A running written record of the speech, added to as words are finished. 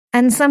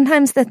And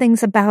sometimes the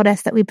things about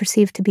us that we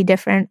perceive to be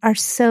different are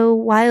so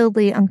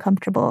wildly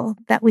uncomfortable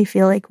that we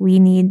feel like we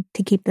need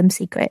to keep them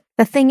secret.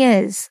 The thing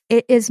is,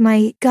 it is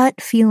my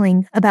gut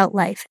feeling about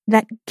life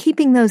that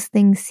keeping those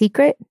things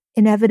secret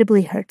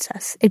inevitably hurts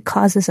us. It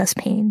causes us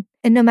pain.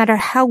 And no matter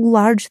how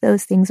large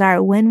those things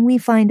are, when we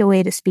find a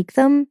way to speak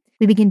them,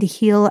 we begin to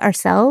heal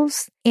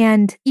ourselves.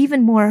 And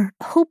even more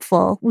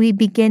hopeful, we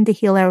begin to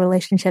heal our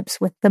relationships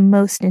with the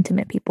most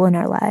intimate people in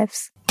our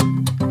lives.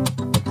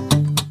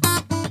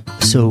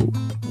 So,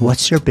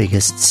 what's your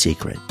biggest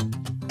secret?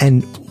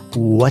 And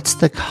what's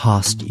the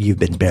cost you've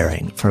been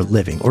bearing for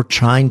living or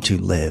trying to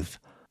live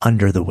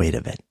under the weight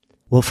of it?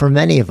 Well, for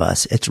many of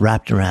us, it's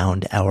wrapped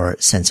around our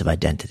sense of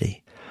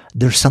identity.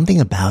 There's something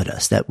about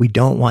us that we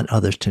don't want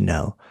others to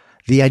know.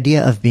 The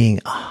idea of being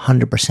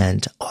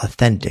 100%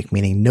 authentic,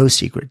 meaning no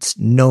secrets,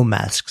 no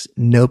masks,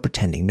 no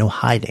pretending, no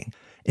hiding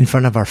in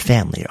front of our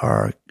family,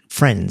 our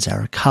friends,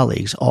 our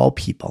colleagues, all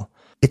people.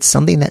 It's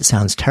something that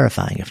sounds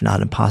terrifying, if not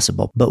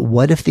impossible. But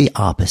what if the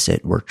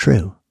opposite were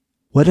true?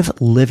 What if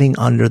living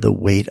under the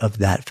weight of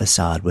that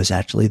facade was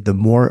actually the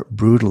more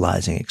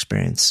brutalizing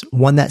experience,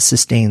 one that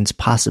sustains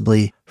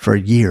possibly for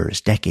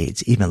years,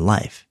 decades, even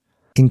life?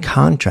 In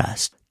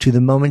contrast to the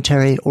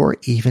momentary or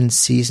even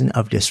season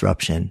of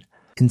disruption,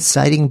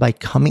 inciting by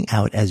coming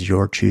out as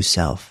your true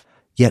self,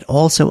 yet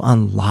also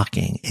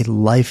unlocking a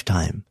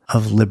lifetime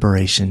of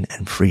liberation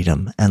and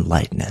freedom and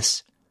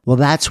lightness. Well,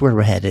 that's where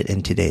we're headed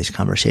in today's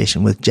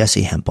conversation with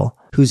Jessi Hempel,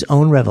 whose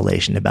own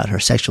revelation about her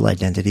sexual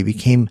identity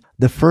became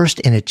the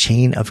first in a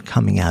chain of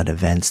coming out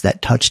events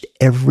that touched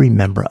every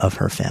member of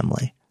her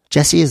family.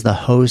 Jessi is the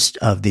host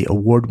of the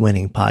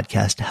award-winning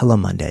podcast Hello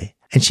Monday,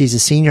 and she's a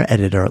senior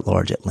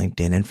editor-at-large at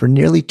LinkedIn. And for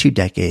nearly 2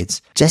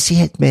 decades, Jessi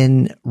had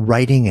been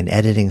writing and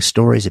editing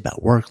stories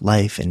about work,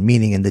 life, and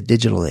meaning in the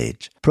digital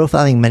age,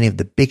 profiling many of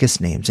the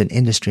biggest names in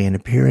industry and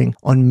appearing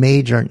on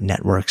major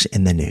networks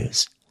in the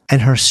news.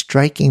 And her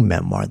striking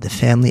memoir, The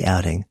Family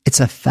Outing, it's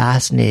a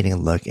fascinating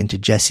look into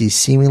Jessi's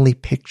seemingly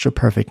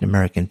picture-perfect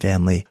American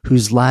family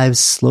whose lives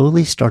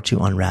slowly start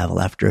to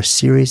unravel after a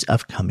series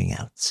of coming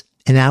outs.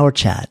 In our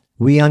chat,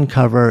 we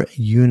uncover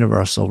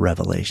universal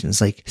revelations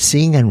like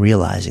seeing and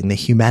realizing the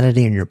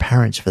humanity in your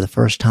parents for the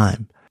first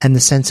time, and the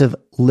sense of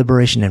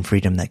liberation and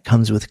freedom that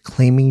comes with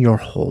claiming your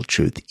whole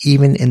truth,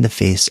 even in the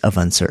face of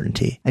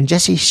uncertainty. And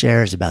Jessi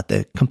shares about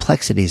the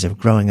complexities of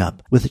growing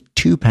up with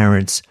 2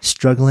 parents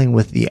struggling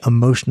with the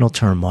emotional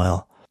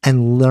turmoil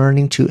and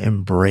learning to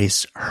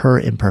embrace her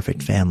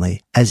imperfect family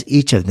as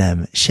each of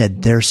them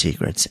shed their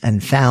secrets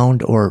and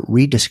found or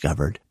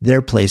rediscovered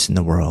their place in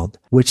the world,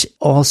 which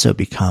also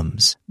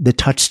becomes the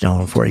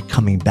touchstone for a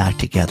coming back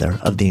together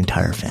of the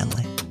entire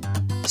family.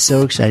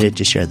 So excited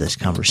to share this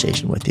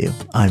conversation with you.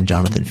 I'm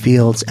Jonathan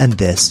Fields, and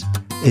this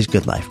is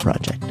Good Life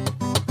Project.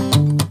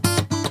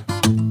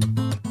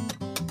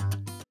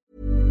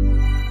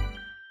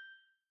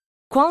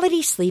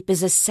 Quality sleep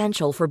is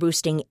essential for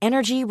boosting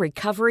energy,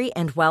 recovery,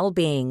 and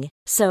well-being.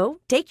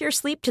 So, take your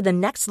sleep to the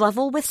next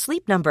level with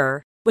Sleep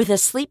Number. With a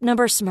Sleep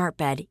Number smart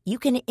bed, you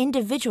can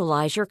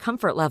individualize your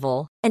comfort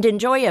level and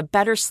enjoy a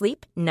better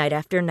sleep night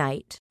after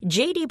night.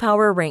 J.D.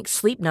 Power ranks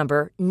Sleep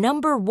Number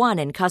number 1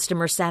 in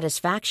customer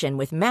satisfaction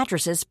with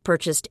mattresses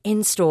purchased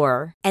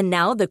in-store. And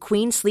now the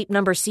Queen Sleep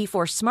Number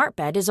C4 smart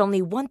bed is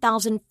only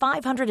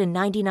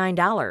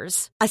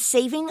 $1,599, a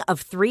saving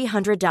of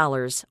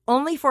 $300,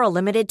 only for a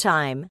limited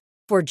time.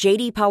 For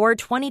J.D. Power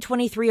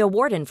 2023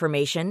 award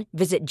information,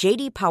 visit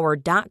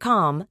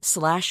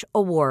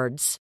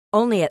jdpower.com/awards.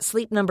 Only at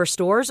Sleep Number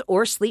stores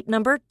or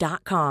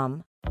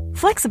sleepnumber.com.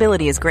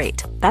 Flexibility is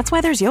great. That's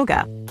why there's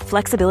yoga.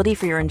 Flexibility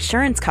for your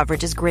insurance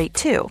coverage is great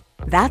too.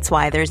 That's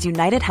why there's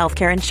United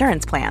Healthcare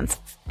Insurance Plans.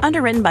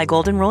 Underwritten by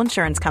Golden Rule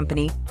Insurance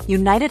Company,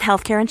 United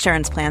Healthcare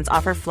Insurance Plans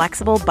offer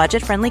flexible,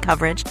 budget-friendly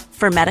coverage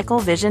for medical,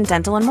 vision,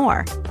 dental, and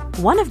more.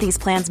 One of these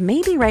plans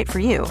may be right for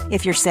you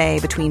if you're, say,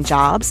 between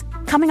jobs,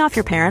 coming off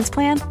your parents'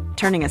 plan,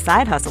 turning a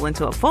side hustle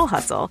into a full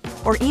hustle,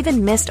 or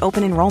even missed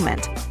open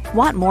enrollment.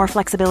 Want more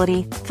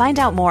flexibility? Find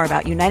out more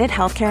about United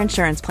Healthcare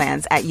Insurance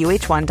Plans at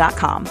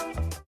uh1.com.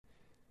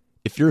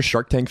 If you're a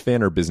Shark Tank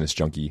fan or business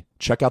junkie,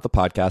 check out the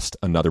podcast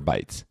Another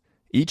Bite.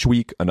 Each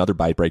week, Another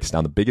Bite breaks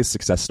down the biggest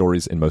success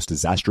stories and most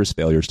disastrous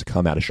failures to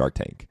come out of Shark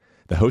Tank.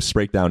 The hosts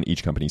break down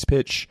each company's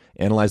pitch,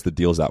 analyze the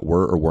deals that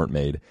were or weren't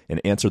made, and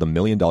answer the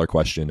million-dollar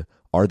question,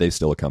 are they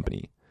still a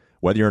company?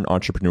 Whether you're an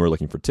entrepreneur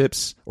looking for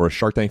tips or a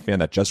Shark Tank fan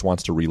that just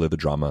wants to relive the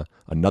drama,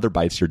 Another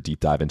Bite's your deep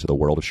dive into the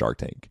world of Shark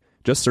Tank.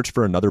 Just search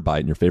for Another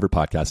Bite in your favorite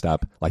podcast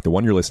app, like the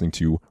one you're listening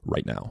to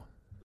right now.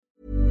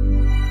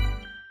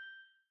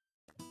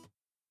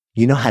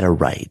 You know how to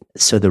write,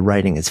 so the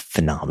writing is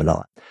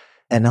phenomenal.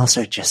 And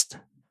also just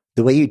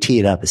the way you tee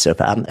it up is so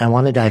fun. I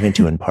want to dive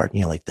into in part,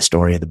 like the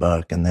story of the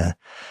book and the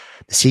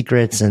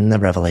secrets and the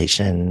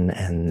revelation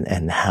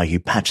and how you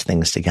patch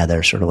things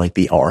together, sort of like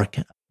the arc.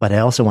 But I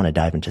also want to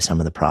dive into some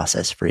of the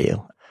process for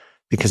you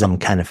because I'm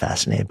kind of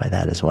fascinated by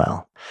that as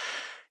well.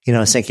 I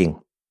was thinking,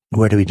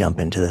 where do we jump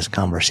into this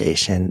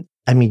conversation?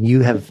 I mean,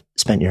 you have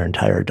spent your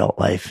entire adult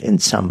life in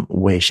some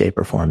way, shape,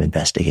 or form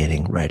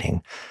investigating,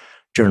 writing,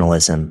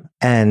 journalism.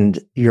 And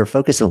your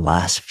focus the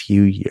last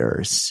few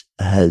years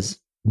has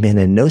been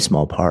in no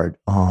small part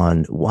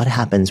on what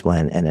happens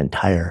when an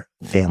entire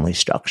family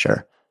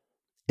structure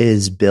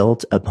is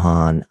built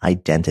upon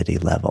identity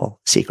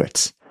level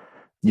secrets.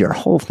 Your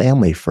whole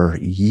family for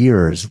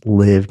years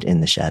lived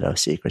in the shadow of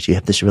secrets. You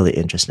have this really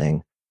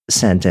interesting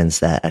sentence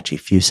that actually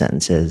few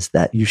sentences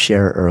that you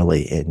share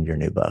early in your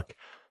new book.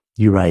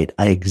 You write,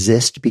 I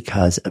exist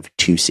because of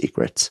two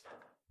secrets,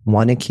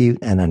 one acute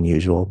and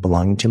unusual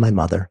belonging to my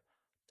mother,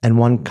 and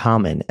one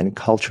common and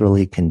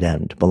culturally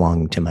condemned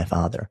belonging to my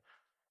father.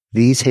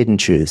 These hidden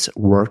truths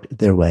worked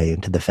their way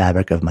into the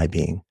fabric of my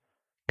being,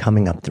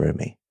 coming up through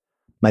me.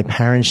 My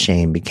parents'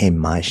 shame became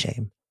my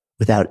shame.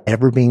 Without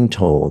ever being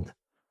told,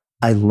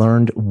 I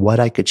learned what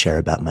I could share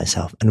about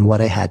myself and what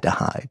I had to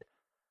hide.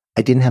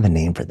 I didn't have a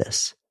name for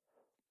this,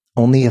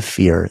 only a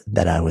fear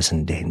that I was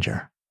in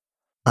danger.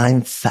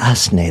 I'm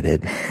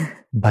fascinated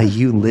by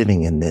you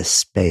living in this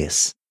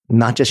space,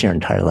 not just your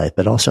entire life,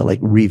 but also like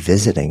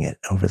revisiting it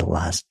over the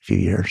last few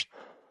years.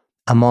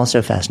 I'm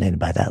also fascinated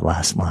by that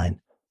last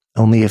line,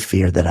 only a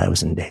fear that I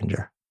was in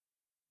danger.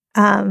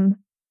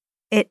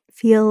 It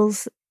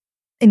feels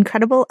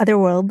incredible,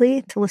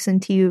 otherworldly to listen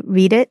to you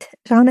read it,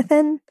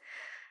 Jonathan.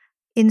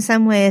 In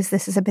some ways,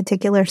 this is a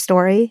particular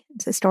story.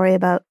 It's a story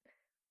about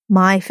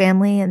my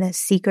family and the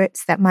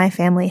secrets that my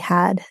family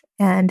had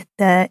and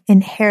the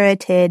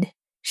inherited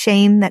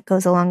shame that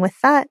goes along with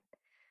that.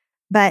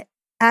 But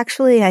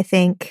actually, I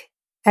think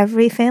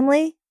every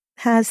family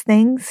has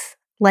things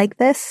like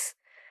this.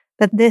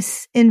 But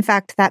this, in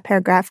fact, that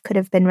paragraph could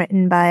have been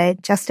written by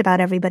just about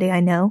everybody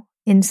I know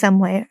in some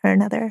way or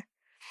another.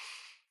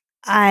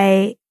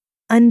 I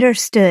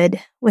understood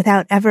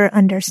without ever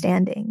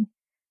understanding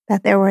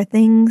that there were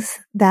things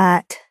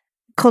that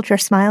culture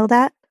smiled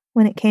at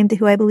when it came to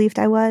who I believed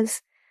I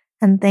was,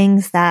 and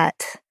things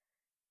that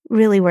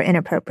really were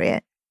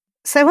inappropriate.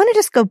 So I want to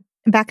just go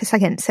back a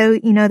second. So,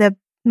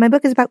 my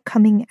book is about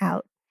coming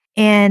out.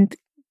 And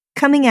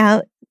coming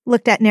out,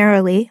 looked at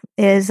narrowly,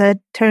 is a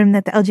term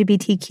that the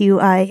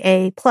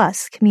LGBTQIA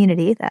plus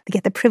community that they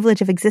get the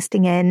privilege of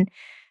existing in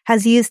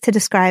has used to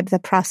describe the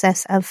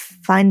process of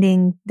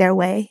finding their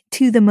way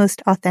to the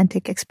most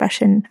authentic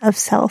expression of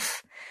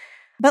self.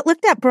 But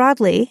looked at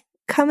broadly,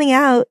 coming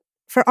out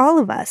for all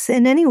of us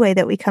in any way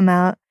that we come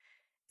out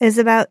is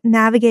about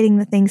navigating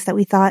the things that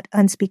we thought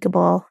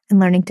unspeakable and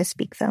learning to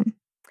speak them.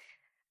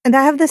 And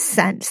I have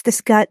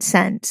this gut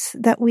sense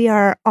that we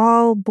are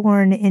all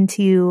born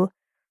into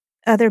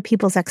other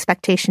people's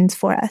expectations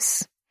for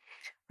us,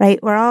 right?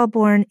 We're all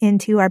born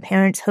into our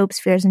parents' hopes,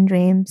 fears, and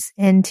dreams,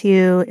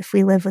 into, if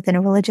we live within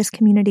a religious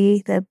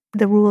community,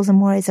 the rules and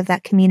mores of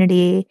that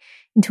community,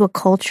 into a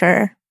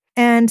culture.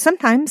 And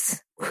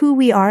sometimes who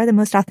we are, the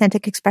most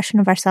authentic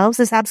expression of ourselves,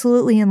 is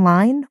absolutely in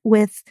line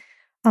with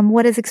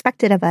what is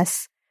expected of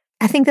us.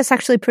 I think that's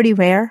actually pretty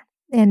rare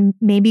and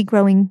maybe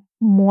growing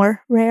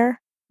more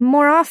rare.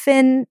 More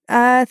often,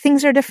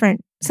 things are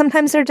different.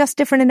 Sometimes they're just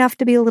different enough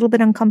to be a little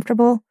bit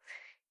uncomfortable.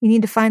 You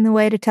need to find the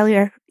way to tell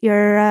your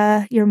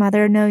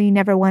mother, no, you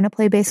never want to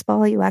play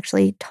baseball. You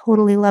actually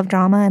totally love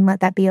drama, and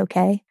let that be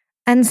okay.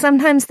 And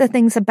sometimes the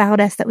things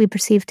about us that we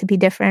perceive to be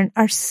different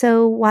are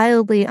so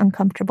wildly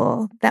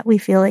uncomfortable that we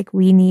feel like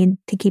we need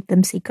to keep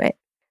them secret.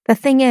 The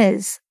thing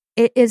is,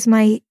 it is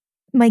my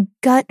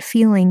gut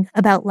feeling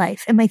about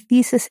life and my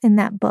thesis in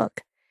that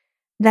book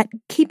that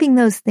keeping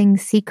those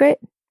things secret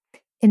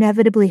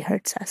inevitably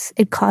hurts us.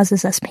 It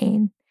causes us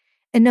pain.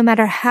 And no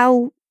matter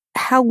how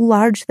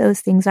large those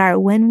things are,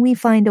 when we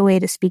find a way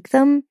to speak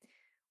them,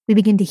 we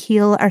begin to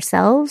heal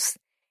ourselves.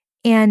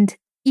 And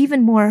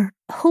even more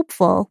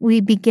hopeful,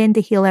 we begin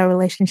to heal our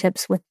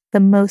relationships with the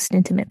most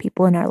intimate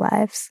people in our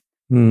lives.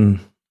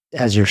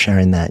 As you're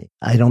sharing that,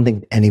 I don't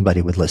think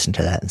anybody would listen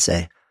to that and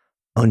say,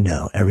 oh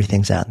no,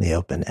 everything's out in the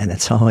open. And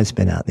it's always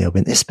been out in the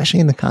open, especially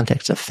in the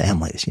context of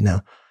families.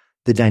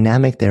 The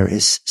dynamic there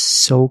is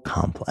so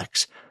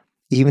complex.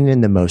 Even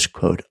in the most,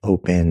 quote,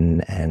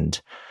 open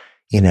and,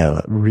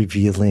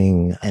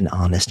 revealing and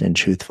honest and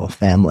truthful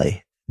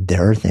family,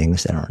 there are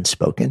things that aren't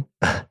spoken.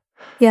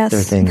 Yes. There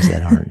are things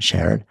that aren't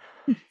shared.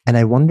 And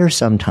I wonder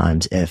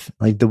sometimes if,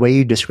 like, the way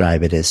you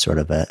describe it is sort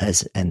of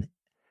as an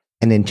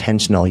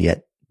intentional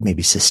yet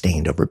maybe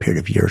sustained over a period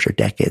of years or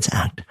decades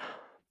act.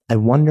 I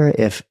wonder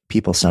if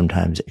people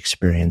sometimes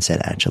experience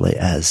it actually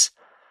as,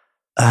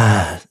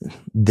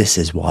 this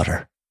is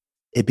water.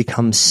 It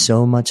becomes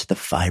so much the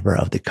fiber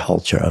of the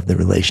culture of the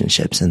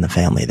relationships in the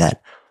family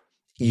that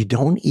you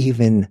don't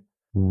even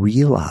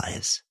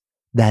realize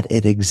that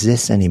it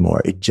exists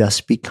anymore. It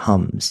just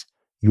becomes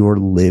your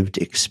lived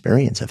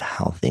experience of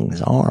how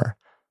things are.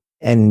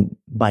 And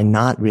by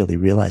not really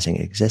realizing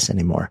it exists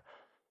anymore,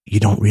 you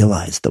don't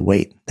realize the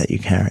weight that you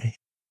carry.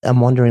 I'm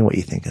wondering what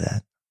you think of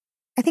that.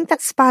 I think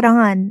that's spot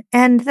on.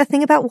 And the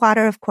thing about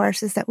water, of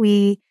course, is that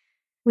we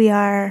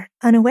are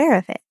unaware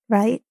of it,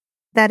 right?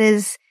 That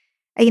is,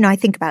 I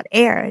think about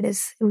air. It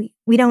is,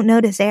 we don't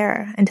notice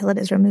air until it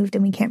is removed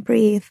and we can't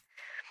breathe.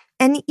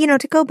 And,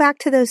 to go back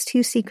to those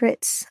two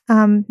secrets,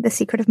 the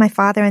secret of my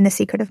father and the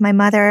secret of my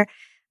mother,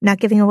 not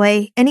giving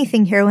away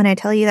anything here when I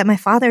tell you that my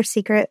father's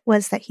secret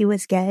was that he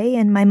was gay,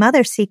 and my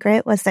mother's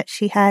secret was that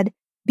she had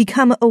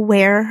become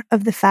aware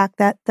of the fact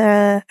that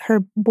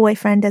her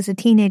boyfriend as a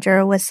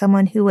teenager was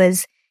someone who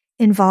was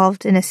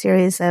involved in a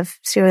series of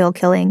serial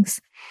killings.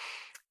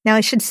 Now,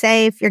 I should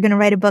say, if you're going to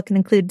write a book and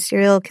include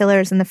serial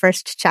killers in the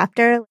first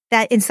chapter,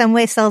 that in some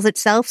way sells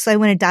itself. So I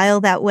want to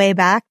dial that way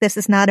back. This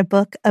is not a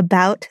book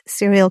about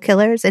serial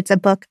killers. It's a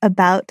book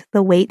about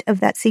the weight of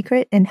that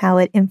secret and how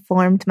it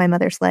informed my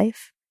mother's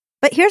life.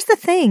 But here's the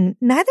thing.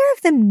 Neither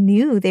of them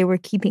knew they were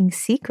keeping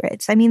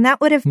secrets. I mean,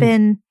 that would have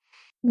been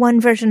one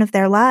version of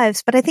their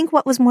lives. But I think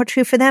what was more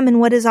true for them, and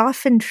what is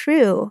often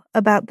true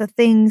about the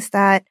things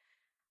that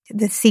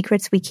the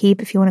secrets we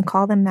keep, if you want to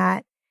call them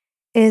that,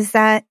 is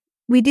that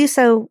we do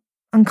so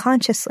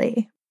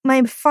unconsciously.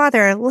 My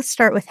father, let's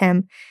start with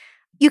him.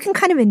 You can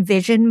kind of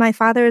envision my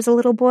father as a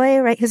little boy,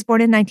 right? He was born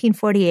in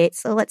 1948.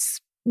 So let's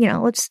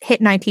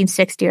hit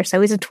 1960 or so.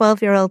 He's a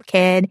 12-year-old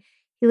kid.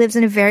 He lives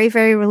in a very,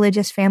 very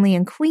religious family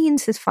in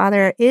Queens. His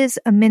father is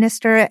a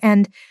minister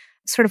and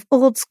sort of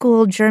old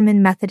school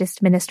German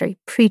Methodist minister. He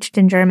preached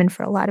in German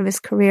for a lot of his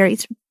career.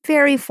 He's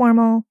very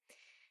formal.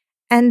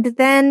 And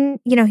then,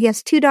 he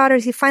has 2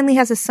 daughters. He finally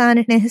has a son,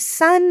 and his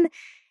son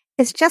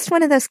is just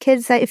one of those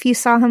kids that if you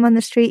saw him on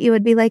the street, you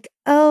would be like,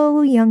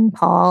 oh, young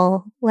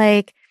Paul,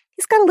 like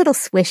he's got a little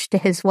swish to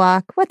his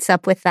walk. What's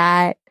up with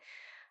that?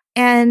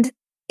 And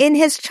in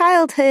his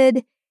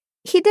childhood,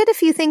 he did a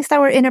few things that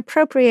were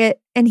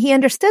inappropriate, and he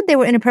understood they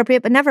were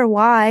inappropriate, but never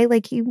why.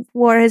 Like he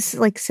wore his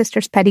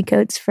sister's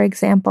petticoats, for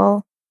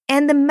example.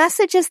 And the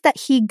messages that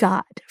he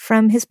got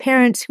from his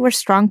parents, who were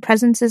strong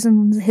presences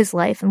in his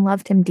life and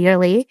loved him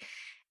dearly,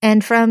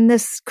 and from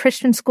this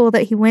Christian school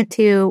that he went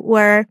to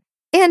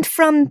and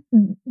from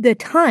the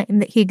time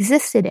that he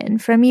existed in,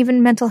 from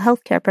even mental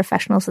health care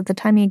professionals at the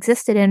time he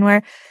existed in,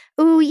 where,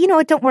 oh, you know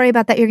what, don't worry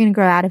about that. You're going to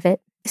grow out of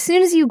it. As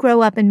soon as you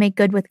grow up and make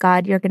good with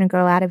God, you're going to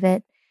grow out of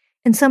it.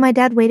 And so my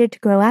dad waited to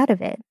grow out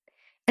of it.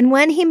 And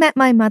when he met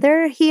my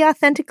mother, he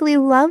authentically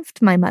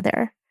loved my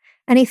mother.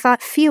 And he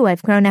thought, phew,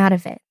 I've grown out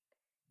of it.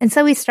 And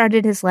so he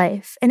started his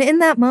life. And in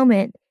that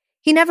moment,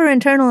 he never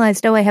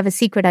internalized, oh, I have a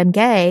secret, I'm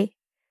gay.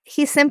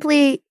 He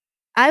simply,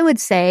 I would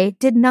say,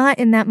 did not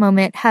in that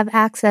moment have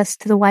access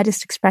to the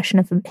widest expression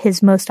of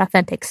his most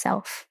authentic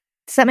self.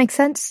 Does that make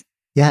sense?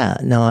 Yeah,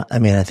 no, I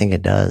mean, I think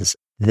it does.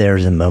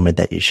 There's a moment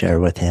that you share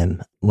with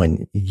him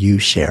when you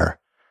share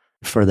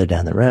further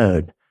down the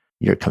road.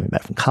 You're coming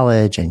back from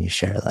college and you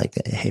share like,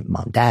 hey,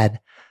 mom, dad,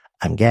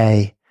 I'm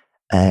gay.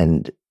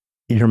 And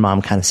your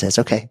mom kind of says,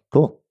 okay,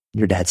 cool.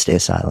 Your dad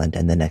stays silent.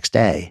 And the next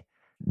day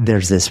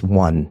there's this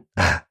one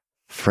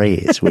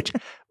phrase, which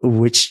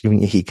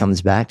he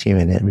comes back to you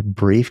in a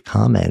brief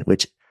comment,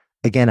 which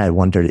again, I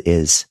wondered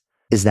is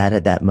that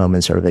at that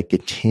moment sort of a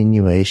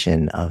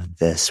continuation of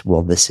this,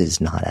 well, this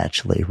is not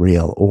actually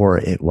real, or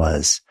it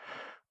was,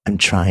 I'm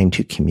trying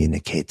to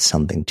communicate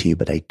something to you,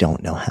 but I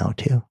don't know how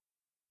to.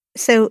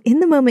 So in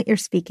the moment you're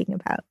speaking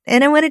about,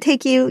 and I want to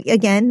take you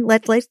again,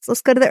 let's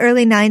go to the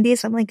early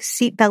 90s. I'm like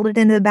seat belted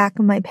into the back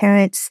of my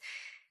parents'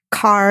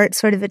 car.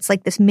 It's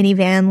like this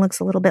minivan, looks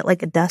a little bit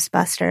like a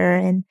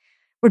dustbuster. And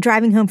we're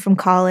driving home from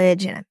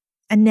college, and I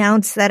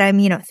announce that I'm,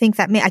 think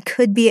that I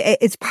could be,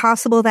 it's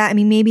possible that,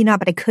 maybe not,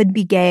 but I could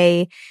be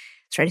gay.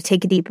 Try to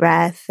take a deep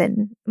breath.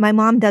 And my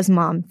mom does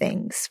mom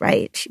things,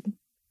 right? She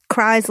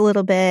cries a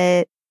little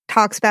bit,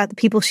 talks about the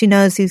people she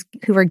knows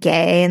who are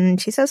gay. And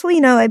she says,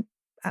 well,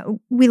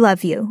 we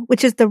love you,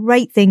 which is the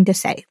right thing to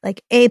say,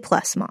 like A+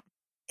 mom.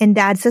 And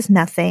dad says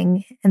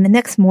nothing. And the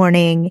next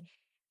morning,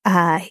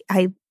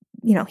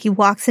 he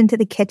walks into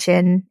the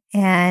kitchen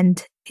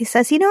and he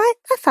says, I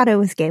thought I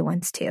was gay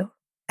once too.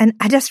 And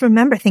I just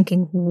remember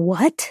thinking,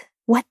 what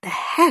the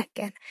heck?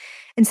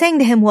 And saying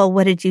to him, well,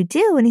 what did you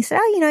do? And he said,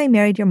 I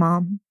married your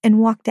mom, and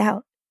walked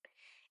out.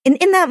 And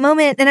in that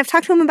moment, and I've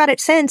talked to him about it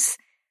since,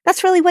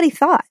 that's really what he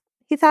thought.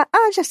 He thought,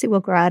 Jesse will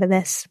grow out of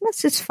this.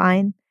 That's just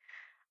fine.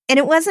 And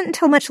it wasn't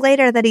until much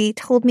later that he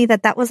told me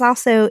that was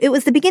also, it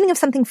was the beginning of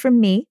something for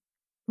me,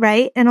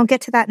 right? And I'll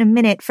get to that in a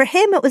minute. For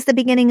him, it was the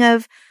beginning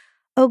of,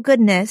 oh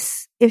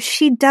goodness, if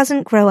she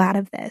doesn't grow out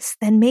of this,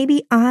 then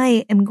maybe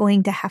I am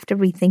going to have to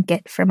rethink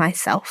it for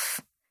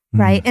myself,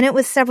 right? And it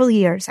was several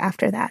years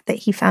after that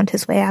he found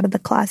his way out of the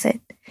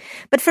closet.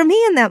 But for me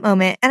in that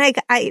moment, and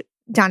I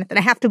Jonathan,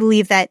 I have to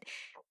believe that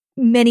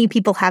many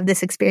people have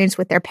this experience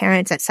with their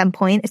parents at some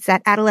point. It's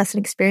that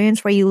adolescent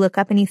experience where you look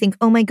up and you think,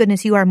 oh my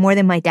goodness, you are more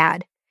than my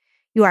dad.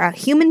 You are a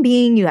human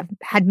being. You have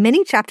had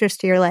many chapters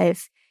to your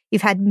life.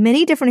 You've had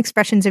many different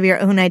expressions of your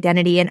own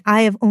identity, and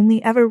I have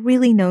only ever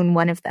really known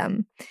one of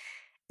them.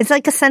 It's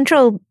like a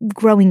central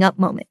growing up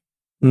moment.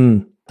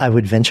 I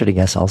would venture to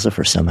guess also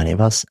for so many of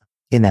us,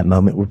 in that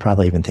moment, we're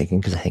probably even thinking,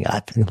 because I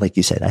think, like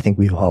you said, I think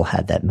we've all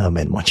had that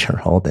moment once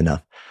you're old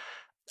enough.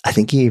 I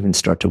think you even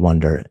start to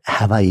wonder,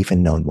 have I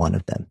even known one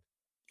of them?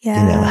 Yeah.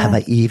 Have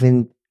I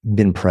even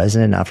been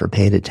present enough or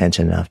paid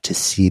attention enough to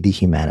see the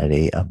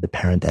humanity of the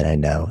parent that I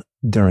know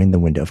during the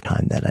window of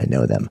time that I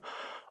know them?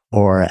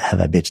 Or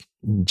have I been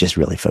just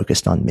really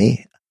focused on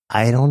me?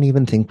 I don't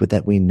even think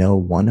that we know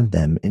one of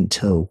them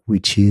until we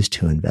choose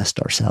to invest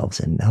ourselves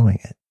in knowing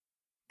it.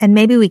 And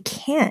maybe we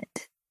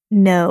can't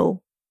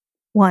know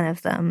one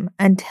of them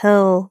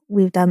until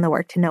we've done the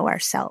work to know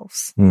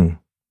ourselves,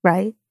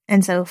 right?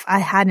 And so if I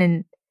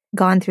hadn't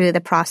gone through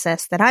the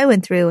process that I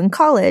went through in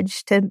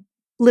college to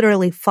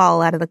literally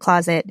fall out of the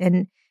closet,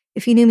 and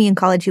if you knew me in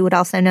college, you would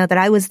also know that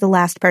I was the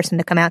last person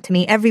to come out to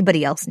me.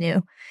 Everybody else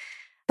knew.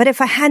 But if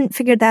I hadn't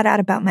figured that out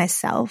about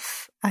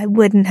myself, I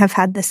wouldn't have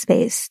had the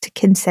space to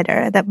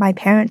consider that my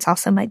parents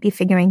also might be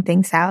figuring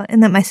things out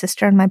and that my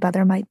sister and my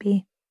brother might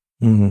be.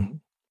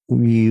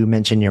 Mm-hmm. You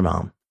mentioned your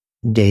mom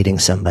dating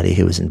somebody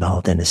who was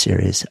involved in a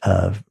series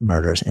of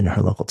murders in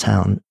her local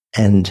town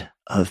and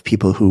of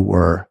people who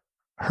were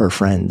her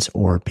friends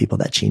or people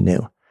that she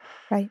knew.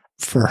 Right.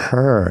 For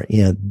her,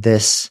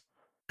 this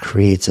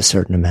creates a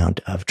certain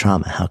amount of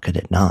trauma. How could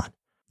it not?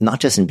 Not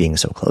just in being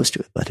so close to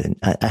it, but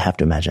I have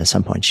to imagine at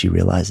some point she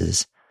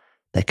realizes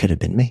that could have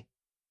been me.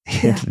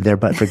 Yeah. There,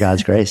 but for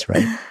God's grace,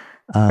 right?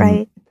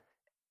 Right.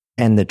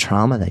 And the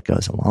trauma that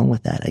goes along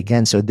with that.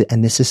 Again,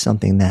 and this is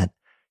something that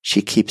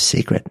she keeps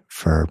secret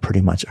for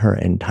pretty much her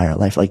entire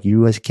life. Like,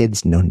 you as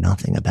kids know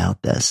nothing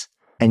about this,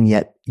 and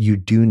yet you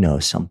do know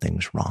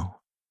something's wrong.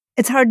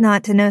 It's hard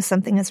not to know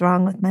something is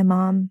wrong with my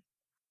mom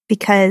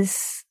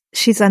because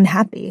she's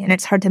unhappy, and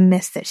it's hard to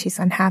miss that she's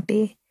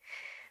unhappy.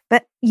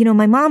 But,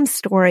 my mom's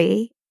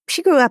story,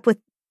 she grew up with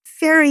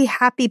very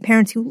happy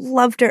parents who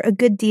loved her a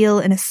good deal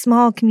in a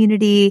small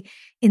community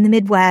in the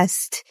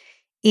Midwest.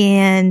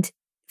 And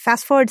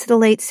fast forward to the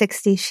late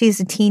 60s, she's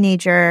a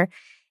teenager,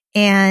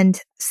 and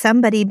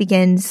somebody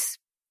begins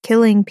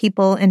killing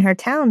people in her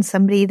town.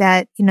 Somebody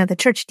that, the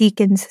church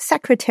deacon's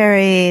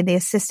secretary, the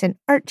assistant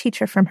art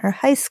teacher from her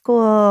high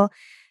school.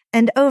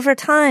 And over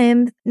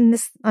time, and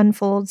this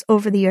unfolds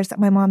over the years that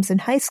my mom's in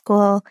high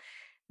school,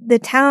 the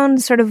town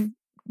sort of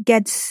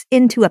gets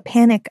into a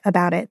panic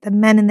about it. The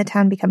men in the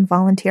town become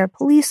volunteer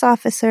police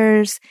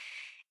officers.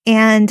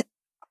 And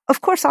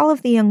of course, all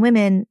of the young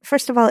women,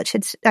 first of all,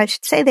 I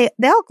should say they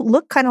all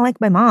look kind of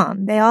like my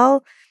mom. They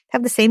all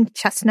have the same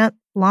chestnut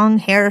long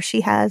hair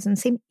she has and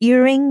same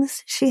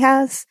earrings she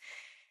has.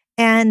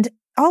 And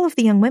all of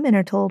the young women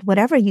are told,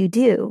 whatever you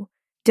do,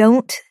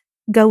 don't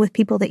go with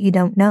people that you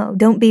don't know.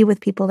 Don't be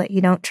with people that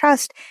you don't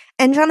trust.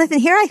 And Jonathan,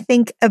 here I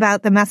think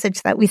about the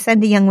message that we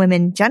send to young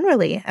women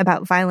generally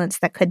about violence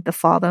that could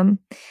befall them.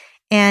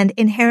 And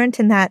inherent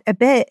in that a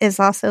bit is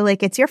also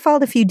like, it's your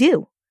fault if you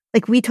do.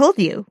 Like, we told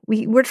you,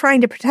 we're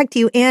trying to protect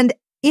you. And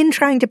in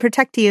trying to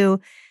protect you,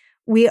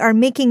 we are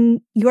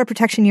making your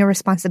protection your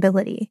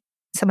responsibility.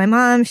 So my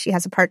mom, she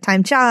has a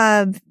part-time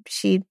job.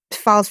 She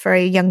falls for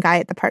a young guy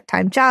at the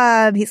part-time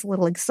job. He's a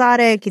little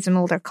exotic. He's an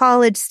older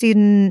college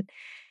student.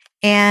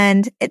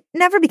 And it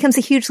never becomes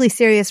a hugely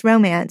serious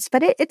romance,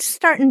 but it's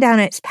starting down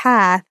its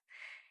path.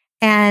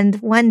 And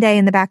one day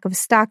in the back of a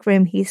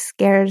stockroom, he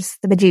scares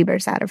the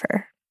bejeebers out of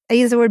her. I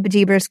use the word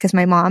bejeebers because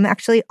my mom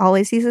actually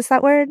always uses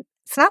that word.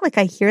 It's not like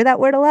I hear that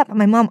word a lot, but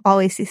my mom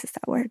always uses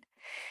that word.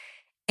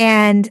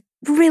 And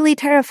really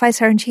terrifies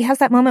her. And she has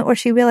that moment where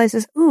she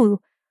realizes, ooh,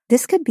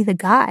 this could be the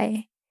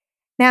guy.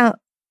 Now,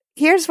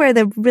 here's where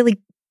the really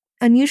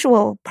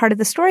unusual part of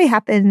the story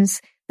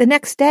happens. The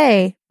next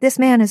day, this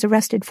man is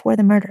arrested for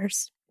the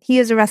murders. He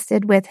is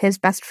arrested with his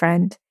best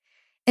friend.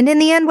 And in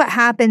the end, what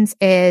happens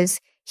is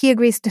he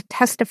agrees to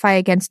testify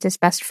against his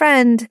best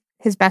friend.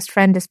 His best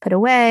friend is put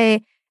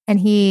away, and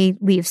he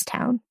leaves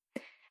town.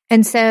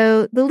 And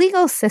so the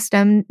legal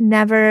system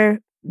never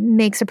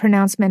makes a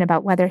pronouncement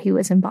about whether he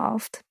was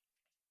involved.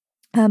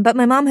 But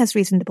my mom has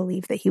reason to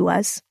believe that he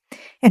was.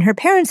 And her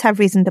parents have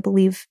reason to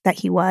believe that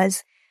he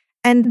was.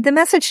 And the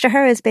message to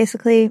her is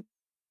basically,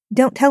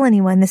 don't tell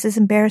anyone. This is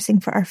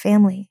embarrassing for our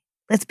family.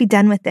 Let's be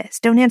done with this.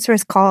 Don't answer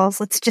his calls.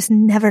 Let's just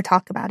never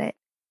talk about it.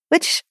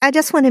 Which I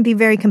just want to be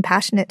very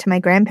compassionate to my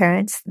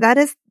grandparents. That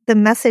is the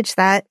message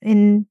that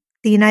in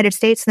the United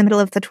States in the middle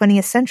of the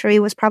 20th century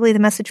was probably the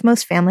message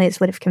most families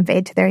would have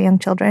conveyed to their young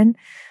children,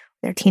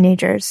 their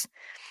teenagers.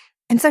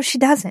 And so she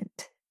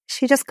doesn't.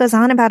 She just goes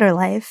on about her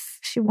life.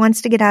 She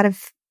wants to get out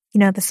of,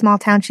 the small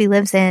town she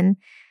lives in.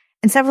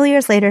 And several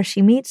years later,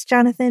 she meets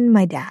Jonathan,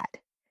 my dad,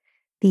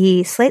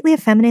 the slightly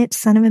effeminate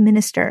son of a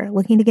minister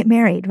looking to get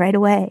married right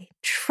away,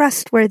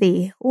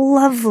 trustworthy,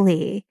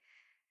 lovely.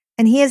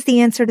 And he is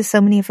the answer to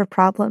so many of her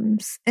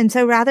problems. And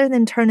so rather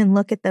than turn and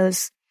look at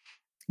those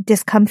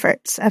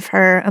discomforts of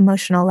her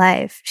emotional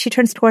life, she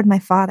turns toward my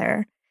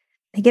father.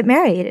 They get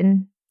married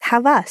and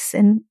have us.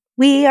 And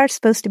we are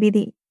supposed to be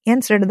the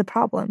answer to the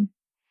problem.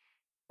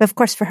 But of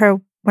course, for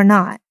her, we're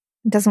not.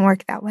 It doesn't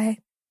work that way.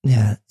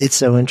 Yeah. It's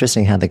so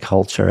interesting how the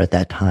culture at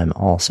that time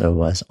also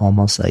was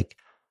almost like,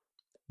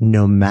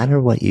 no matter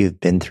what you've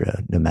been through,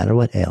 no matter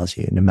what ails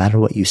you, no matter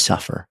what you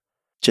suffer,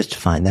 just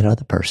find that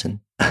other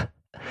person,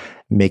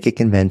 make it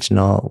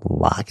conventional,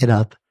 lock it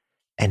up,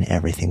 and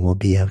everything will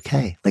be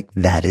okay. Like,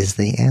 that is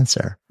the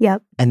answer.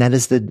 Yep. And that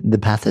is the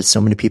path that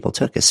so many people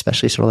took,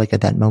 especially sort of like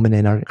at that moment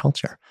in our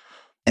culture.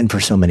 And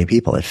for so many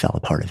people, it fell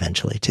apart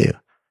eventually too,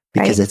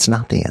 because It's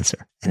not the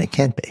answer, and it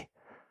can't be.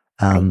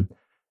 Right.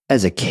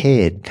 as a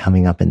kid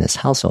coming up in this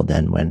household,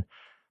 then when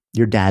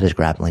your dad is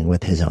grappling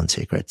with his own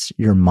secrets,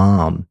 your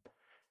mom,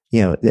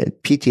 the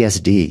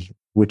PTSD,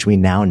 which we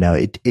now know,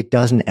 it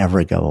doesn't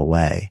ever go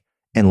away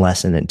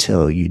unless and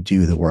until you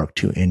do the work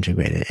to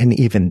integrate it. And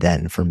even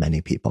then, for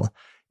many people,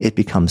 it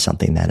becomes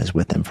something that is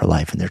with them for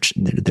life. And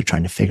they're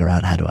trying to figure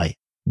out, how do I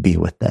be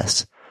with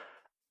this?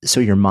 So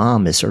your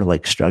mom is sort of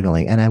like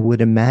struggling. And I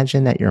would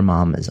imagine that your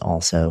mom is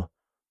also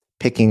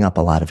picking up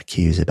a lot of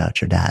cues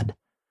about your dad,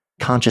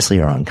 consciously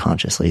or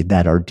unconsciously,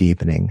 that are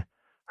deepening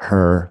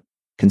her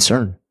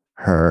concern,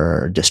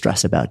 her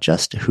distress about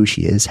just who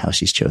she is, how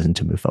she's chosen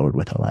to move forward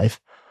with her life,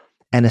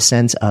 and a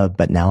sense of,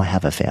 but now I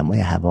have a family.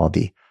 I have all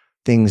the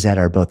things that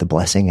are both a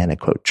blessing and a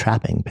quote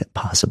trapping,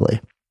 possibly.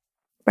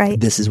 Right.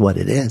 This is what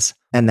it is.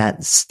 And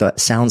that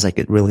sounds like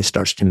it really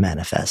starts to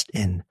manifest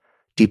in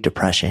deep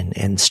depression,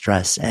 in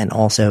stress, and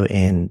also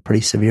in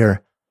pretty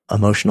severe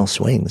emotional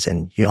swings.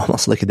 And you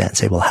almost look at that and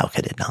say, well, how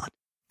could it not?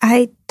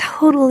 I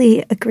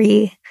totally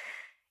agree.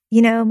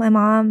 My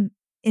mom,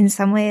 in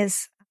some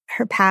ways,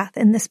 her path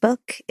in this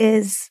book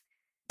is,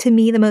 to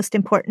me, the most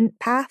important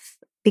path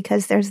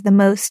because there's the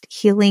most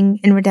healing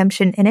and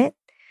redemption in it.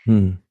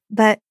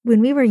 But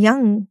when we were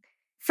young,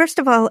 first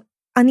of all,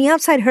 on the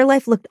outside, her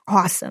life looked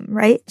awesome,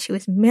 right? She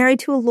was married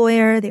to a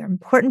lawyer. They were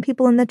important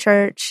people in the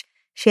church.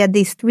 She had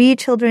these 3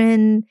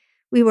 children.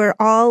 We were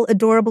all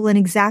adorable in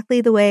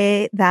exactly the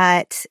way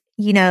that,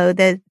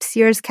 the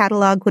Sears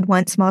catalog would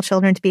want small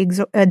children to be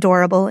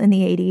adorable in the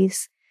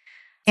 80s.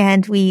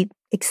 And we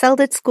excelled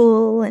at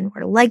school and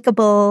were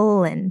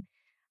likable. And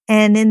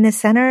in the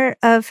center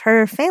of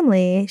her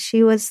family,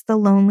 she was the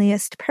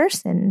loneliest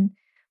person.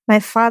 My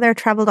father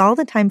traveled all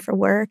the time for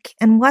work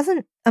and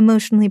wasn't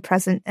emotionally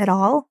present at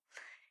all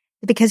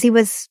because he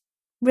was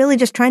really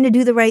just trying to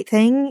do the right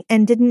thing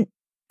and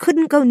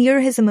couldn't go near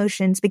his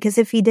emotions, because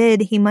if he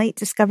did, he might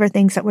discover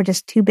things that were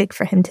just too big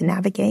for him to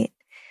navigate.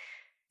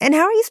 And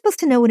how are you supposed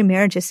to know what a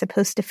marriage is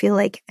supposed to feel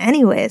like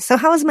anyway? So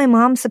how is my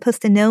mom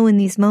supposed to know in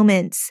these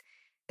moments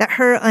that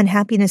her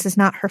unhappiness is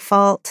not her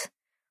fault,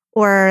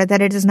 or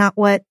that it is not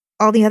what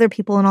all the other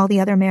people in all the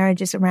other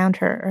marriages around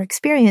her are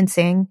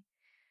experiencing?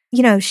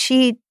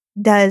 She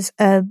does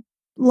a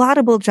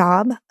laudable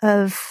job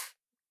of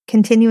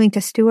continuing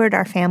to steward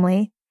our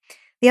family.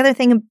 The other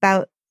thing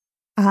about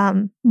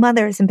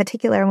mothers in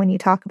particular, when you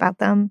talk about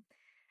them,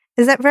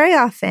 is that very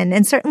often,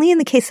 and certainly in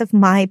the case of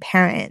my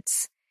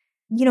parents,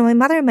 my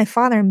mother and my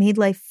father made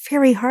life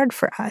very hard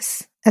for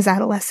us as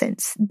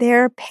adolescents.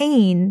 Their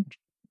pain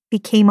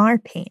became our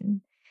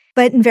pain,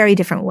 but in very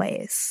different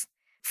ways.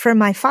 For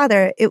my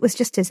father, it was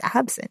just his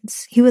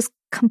absence. He was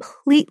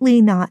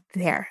completely not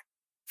there.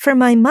 For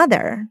my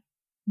mother,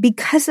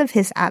 because of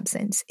his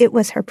absence, it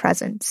was her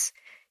presence.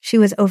 She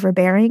was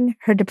overbearing.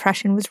 Her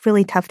depression was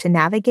really tough to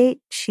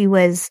navigate. She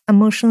was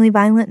emotionally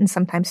violent and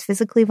sometimes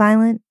physically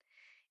violent.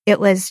 It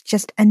was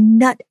just a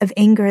nut of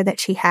anger that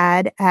she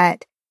had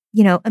at,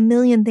 a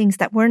million things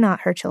that were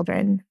not her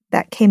children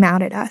that came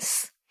out at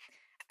us.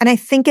 And I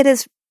think it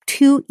is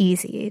too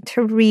easy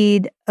to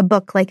read a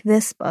book like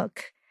this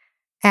book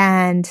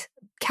and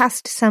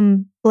cast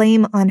some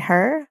blame on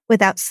her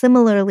without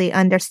similarly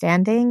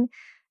understanding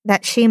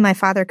that she and my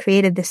father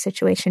created this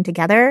situation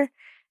together,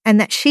 and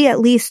that she at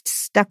least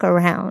stuck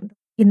around.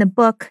 In the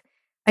book,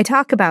 I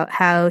talk about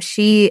how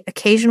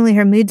occasionally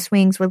her mood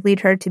swings would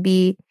lead her to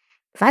be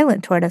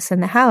violent toward us in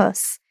the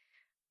house,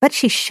 but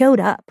she showed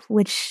up,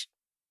 which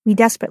we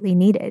desperately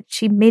needed.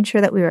 She made sure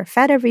that we were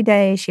fed every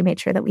day. She made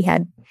sure that we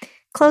had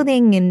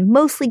clothing and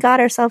mostly got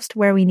ourselves to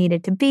where we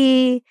needed to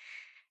be.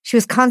 She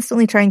was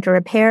constantly trying to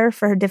repair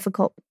for her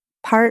difficult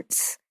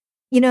parts.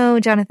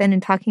 Jonathan,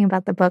 in talking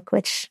about the book,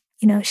 which,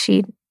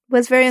 she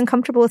was very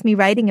uncomfortable with me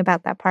writing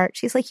about that part.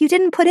 She's like, you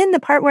didn't put in the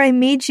part where I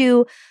made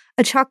you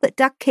a chocolate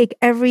duck cake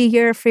every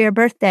year for your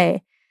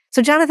birthday.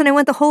 So Jonathan, I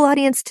want the whole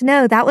audience to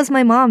know that was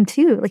my mom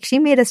too. Like, she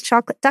made us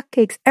chocolate duck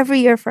cakes every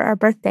year for our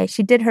birthday.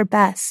 She did her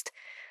best.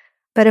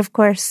 But of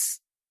course,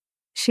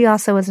 she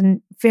also was a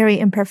very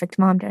imperfect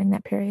mom during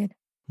that period.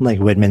 Like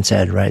Whitman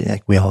said, right?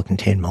 Like, we all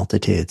contain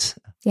multitudes.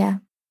 Yeah.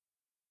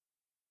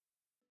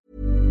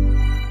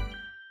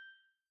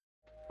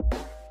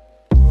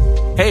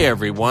 Hey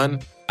everyone,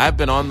 I've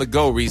been on the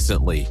go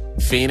recently.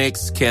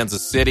 Phoenix,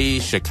 Kansas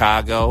City,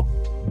 Chicago.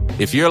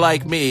 If you're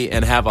like me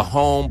and have a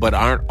home but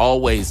aren't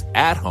always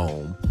at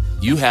home,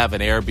 you have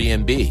an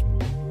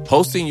Airbnb.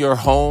 Hosting your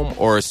home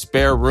or a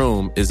spare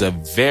room is a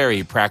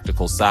very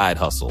practical side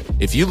hustle.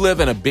 If you live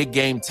in a big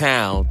game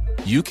town,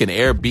 you can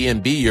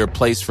Airbnb your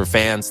place for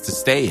fans to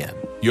stay in.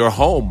 Your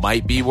home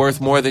might be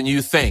worth more than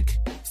you think.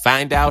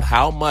 Find out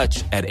how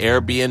much at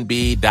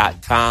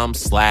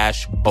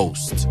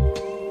airbnb.com/host.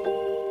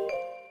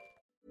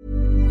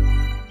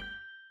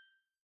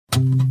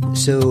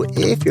 So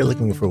if you're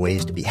looking for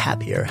ways to be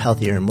happier,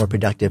 healthier, and more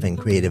productive and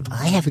creative,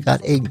 I have got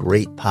a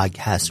great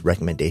podcast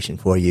recommendation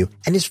for you.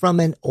 And it's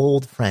from an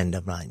old friend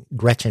of mine,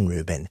 Gretchen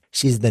Rubin.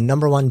 She's the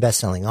 #1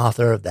 best-selling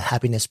author of The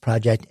Happiness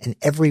Project. And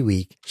every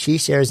week she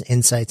shares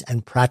insights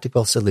and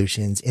practical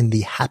solutions in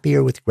the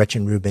Happier with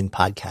Gretchen Rubin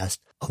podcast,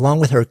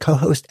 along with her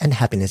co-host and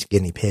happiness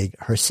guinea pig,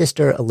 her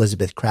sister,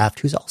 Elizabeth Kraft,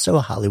 who's also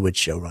a Hollywood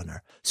showrunner.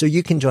 So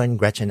you can join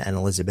Gretchen and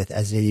Elizabeth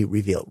as they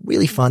reveal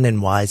really fun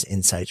and wise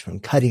insights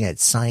from cutting-edge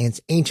science,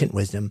 ancient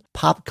wisdom,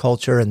 pop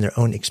culture, and their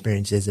own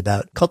experiences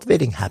about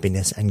cultivating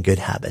happiness and good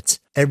habits.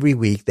 Every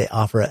week, they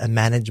offer a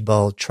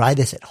manageable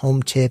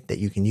try-this-at-home tip that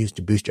you can use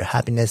to boost your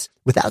happiness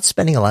without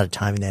spending a lot of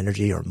time and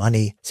energy or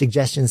money.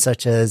 Suggestions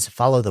such as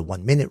follow the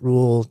 1-minute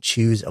rule,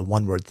 choose a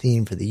one-word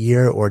theme for the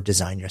year, or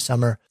design your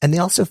summer. And they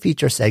also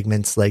feature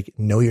segments like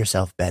Know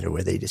Yourself Better,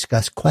 where they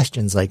discuss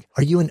questions like,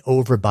 are you an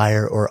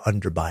overbuyer or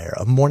underbuyer,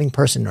 a morning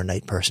person or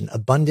night person,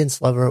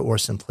 abundance lover or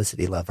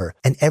simplicity lover?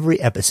 And every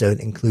episode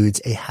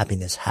includes a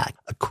happiness hack,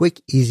 a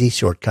quick, easy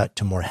shortcut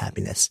to more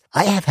happiness.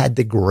 I have had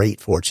the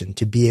great fortune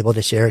to be able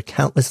to share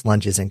countless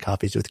lunches and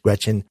coffees with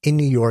Gretchen in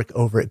New York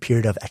over a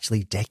period of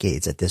actually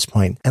decades at this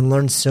point, and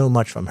learned so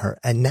much from her.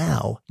 And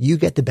now you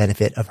get the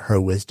benefit of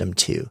her wisdom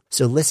too.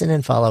 So listen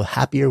and follow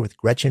Happier with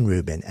Gretchen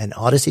Rubin, an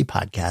Odyssey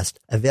podcast,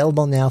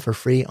 available now for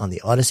free on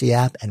the Odyssey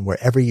app and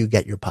wherever you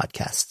get your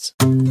podcasts.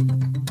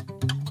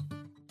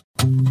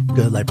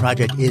 Good Life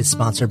Project is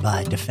sponsored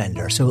by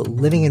Defender. So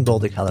living in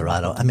Boulder,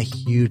 Colorado, I'm a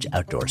huge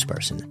outdoors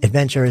person.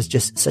 Adventure is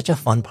just such a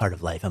fun part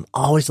of life. I'm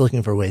always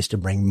looking for ways to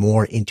bring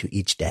more into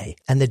each day.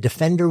 And the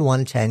Defender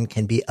 110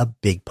 can be a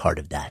big part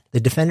of that.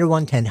 The Defender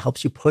 110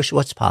 helps you push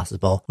what's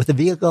possible with a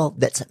vehicle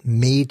that's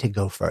made to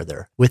go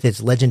further. With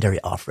its legendary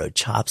off-road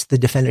chops, the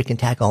Defender can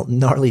tackle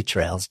gnarly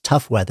trails,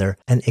 tough weather,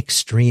 and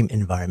extreme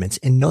environments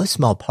in no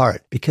small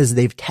part because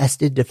they've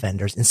tested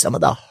Defenders in some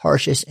of the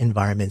harshest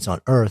environments on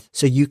Earth,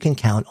 so you can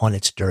count on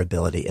its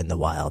durability in the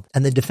wild.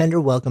 And the Defender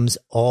welcomes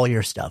all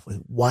your stuff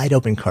with wide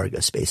open cargo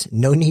space.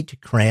 No need to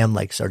cram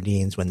like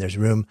sardines when there's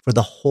room for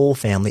the whole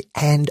family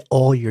and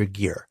all your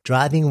gear.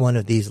 Driving one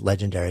of these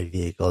legendary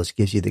vehicles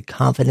gives you the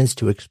confidence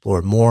to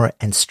explore more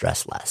and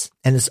stress less.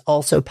 And it's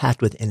also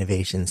packed with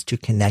innovations to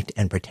connect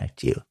and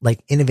protect you,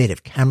 like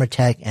innovative camera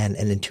tech and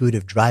an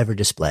intuitive driver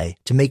display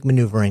to make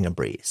maneuvering a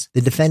breeze.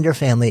 The Defender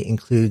family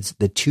includes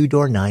the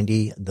 2-door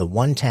 90, the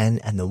 110,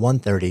 and the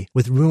 130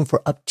 with room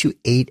for up to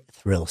 8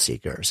 thrill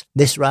seekers.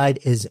 This ride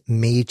is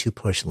made to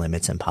push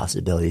limits and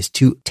possibilities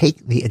to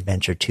take the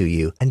adventure to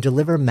you and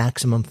deliver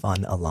maximum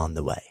fun along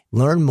the way.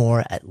 Learn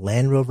more at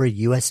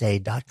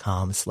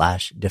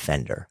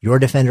LandRoverUSA.com/Defender. Your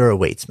Defender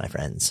awaits, my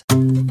friends.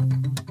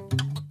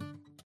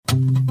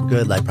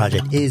 Good Life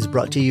Project is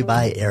brought to you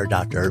by Air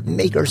Doctor,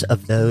 makers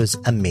of those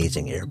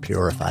amazing air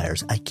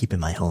purifiers I keep in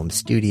my home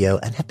studio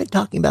and have been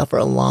talking about for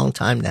a long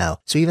time now.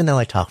 So even though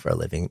I talk for a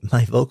living,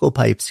 my vocal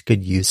pipes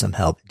could use some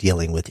help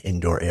dealing with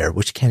indoor air,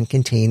 which can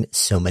contain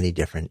so many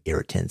different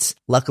irritants.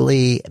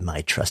 Luckily,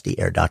 my trusty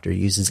Air Doctor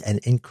uses an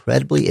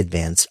incredibly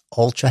advanced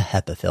ultra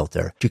HEPA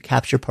filter to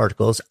capture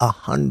particles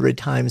 100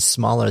 times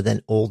smaller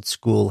than old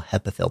school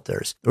HEPA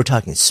filters. We're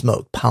talking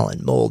smoke,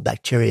 pollen, mold,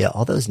 bacteria,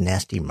 all those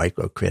nasty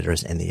micro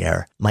critters in the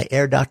air. My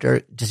Air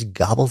Doctor just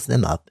gobbles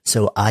them up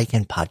so I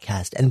can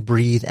podcast and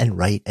breathe and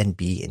write and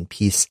be in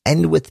peace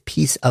and with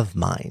peace of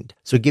mind.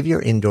 So give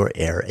your indoor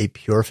air a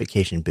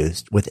purification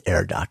boost with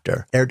Air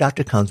Doctor. Air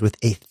Doctor comes with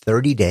a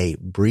 30-day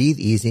breathe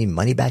easy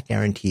money back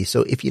guarantee.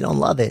 So if you don't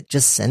love it,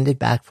 just send it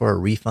back for a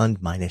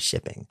refund minus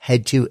shipping.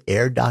 Head to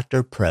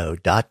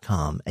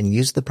airdoctorpro.com and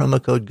use the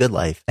promo code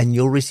GOODLIFE and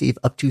you'll receive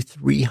up to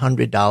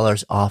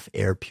 $300 off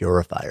air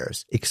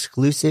purifiers.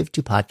 Exclusive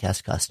to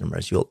podcast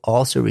customers, you'll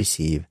also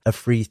receive a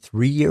free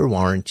 3-year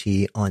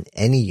warranty on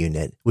any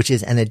unit, which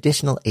is an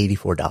additional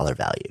 $84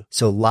 value.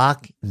 So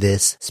lock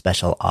this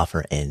special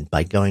offer in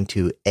by going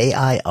to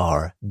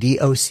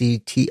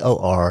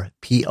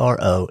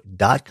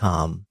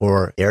airdoctorpro.com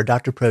or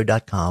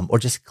airdoctorpro.com or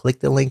just click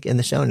the link in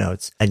the show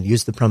notes and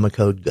use the promo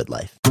code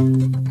GOODLIFE.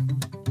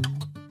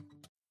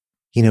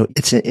 You know,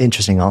 it's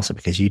interesting also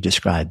because you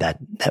described that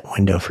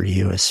window for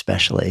you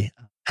especially.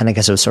 And I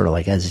guess it was sort of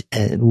like as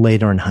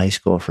later in high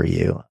school for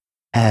you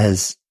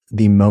as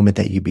the moment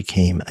that you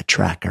became a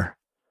tracker.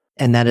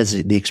 And that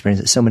is the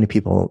experience that so many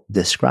people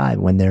describe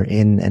when they're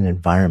in an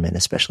environment,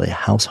 especially a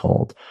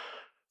household,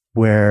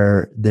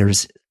 where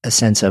there's a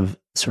sense of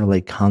sort of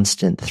like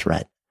constant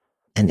threat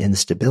and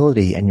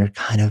instability. And you're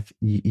kind of,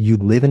 you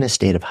live in a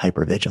state of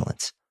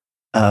hypervigilance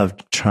of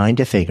trying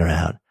to figure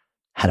out,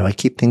 how do I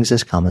keep things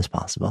as calm as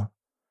possible?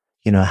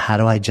 You know, how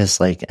do I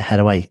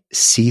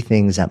see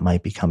things that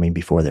might be coming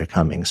before they're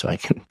coming so I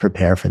can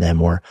prepare for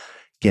them or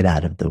get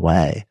out of the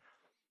way?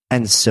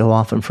 And so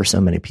often for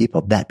so many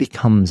people, that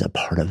becomes a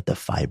part of the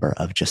fiber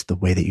of just the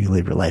way that you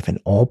live your life in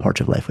all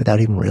parts of life without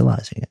even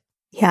realizing it.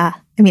 Yeah.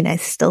 I mean, I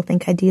still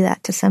think I do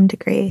that to some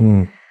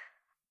degree.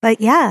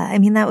 But yeah, I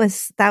mean, that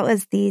was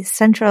the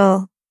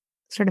central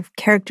sort of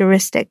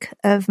characteristic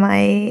of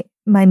my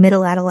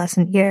middle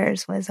adolescent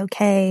years was,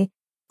 okay,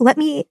 let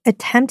me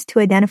attempt to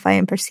identify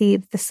and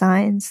perceive the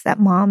signs that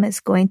mom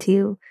is going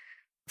to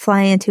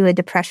fly into a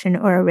depression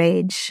or a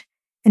rage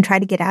and try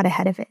to get out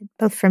ahead of it,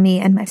 both for me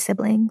and my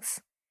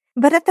siblings.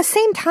 But at the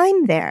same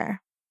time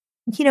there,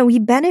 we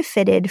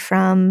benefited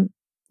from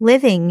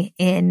living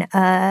in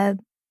a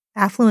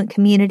affluent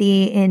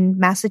community in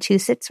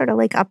Massachusetts, sort of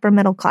like upper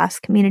middle class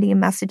community in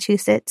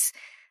Massachusetts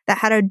that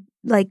had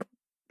a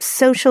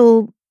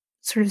social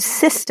sort of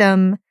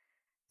system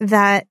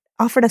that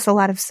offered us a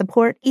lot of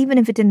support, even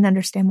if it didn't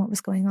understand what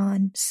was going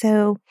on.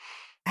 So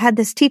I had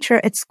this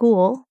teacher at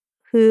school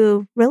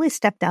who really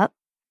stepped up,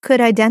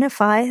 could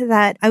identify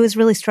that I was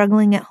really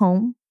struggling at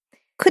home,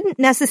 couldn't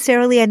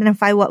necessarily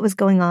identify what was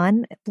going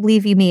on.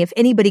 Believe you me, if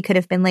anybody could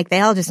have been like, they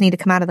all just need to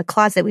come out of the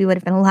closet, we would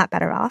have been a lot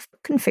better off.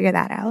 Couldn't figure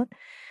that out.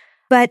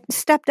 But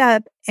stepped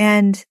up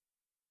and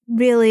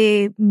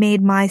really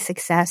made my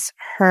success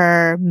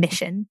her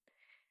mission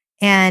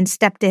and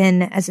stepped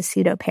in as a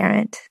pseudo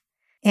parent.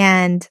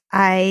 And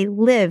I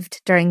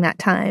lived during that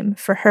time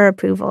for her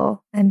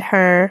approval and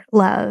her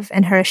love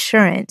and her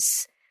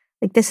assurance.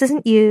 Like, this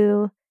isn't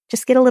you.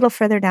 Just get a little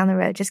further down the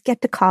road. Just get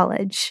to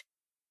college.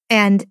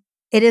 And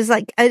it is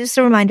like just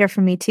a reminder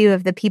for me, too,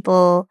 of the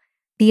people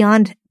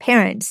beyond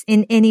parents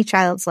in any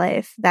child's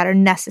life that are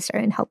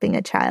necessary in helping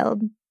a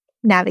child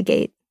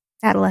navigate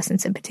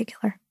adolescence in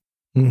particular.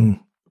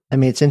 Mm-hmm. I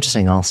mean, it's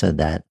interesting also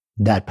that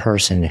that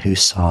person who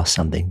saw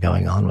something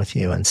going on with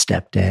you and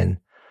stepped in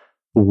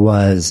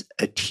was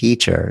a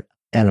teacher.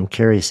 And I'm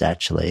curious,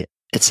 actually,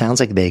 it sounds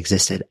like they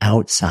existed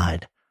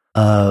outside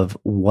of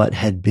what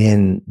had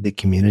been the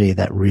community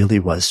that really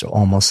was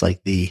almost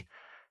like the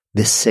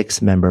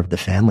sixth member of the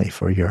family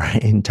for your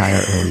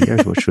entire early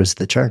years, which was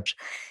the church.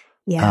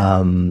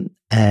 Yeah.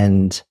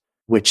 And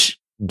which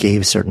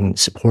gave certain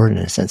support and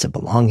a sense of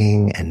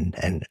belonging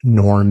and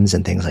norms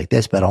and things like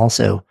this, but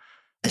also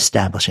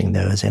establishing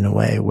those in a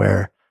way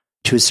where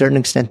to a certain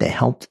extent they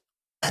helped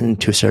and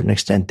to a certain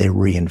extent they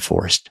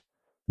reinforced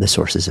the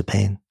sources of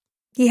pain.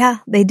 Yeah,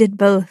 they did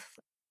both.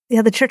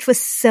 Yeah, the church was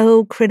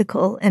so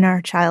critical in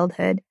our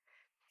childhood.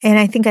 And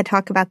I think I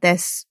talk about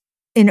this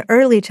in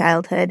early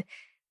childhood.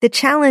 The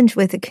challenge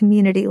with a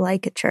community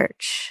like a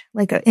church,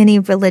 like any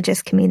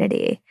religious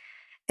community,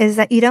 is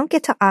that you don't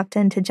get to opt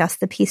into just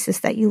the pieces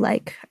that you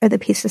like or the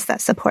pieces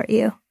that support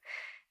you.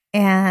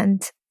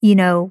 And,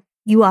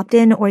 you opt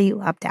in or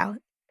you opt out.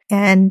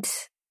 And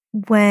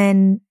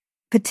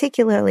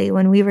particularly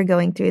when we were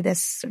going through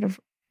this sort of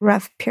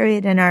rough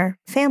period in our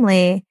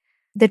family,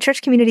 the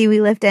church community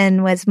we lived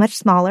in was much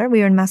smaller.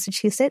 We were in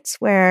Massachusetts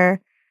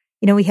where,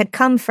 we had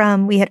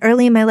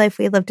early in my life,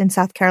 we had lived in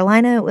South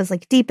Carolina. It was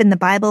like deep in the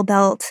Bible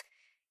Belt.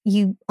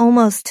 You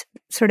almost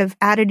sort of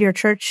added your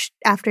church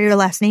after your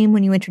last name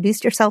when you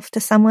introduced yourself to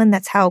someone.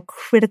 That's how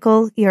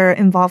critical your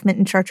involvement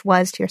in church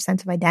was to your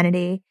sense of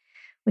identity.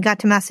 We got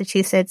to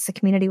Massachusetts. The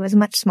community was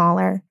much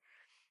smaller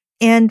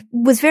and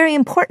was very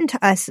important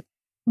to us,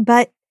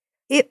 but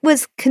it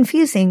was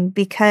confusing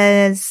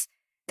because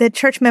the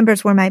church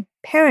members were my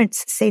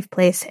parents' safe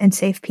place and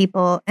safe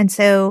people. And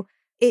so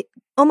it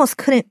almost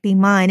couldn't be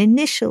mine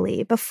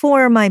initially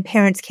before my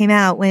parents came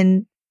out,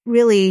 when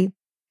really,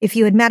 if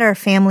you had met our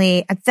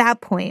family at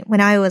that point, when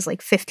I was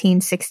like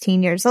 15,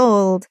 16 years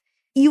old,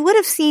 you would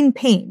have seen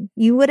pain.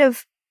 You would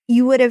have,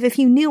 if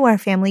you knew our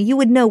family, you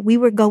would know we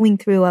were going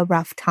through a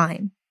rough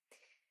time.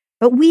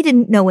 But we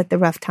didn't know what the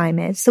rough time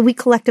is. So we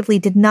collectively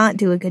did not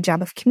do a good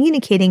job of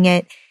communicating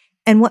it.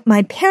 And what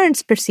my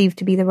parents perceived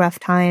to be the rough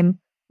time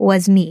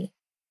was me.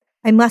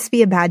 I must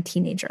be a bad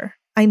teenager.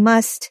 I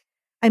must be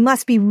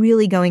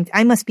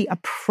I must be a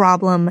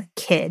problem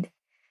kid.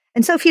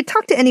 And so if you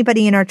talk to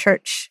anybody in our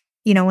church,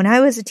 when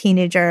I was a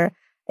teenager,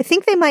 I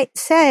think they might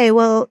say,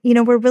 well,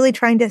 we're really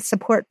trying to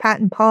support Pat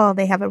and Paul.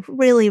 They have a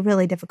really,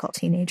 really difficult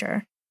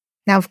teenager.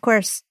 Now, of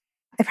course,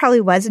 I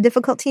probably was a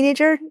difficult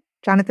teenager.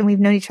 Jonathan, we've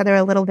known each other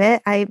a little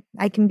bit. I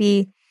can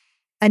be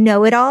a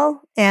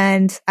know-it-all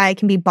and I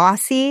can be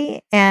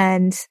bossy,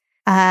 and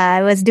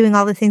I was doing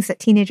all the things that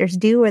teenagers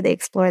do where they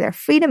explore their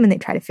freedom and they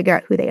try to figure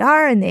out who they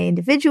are and they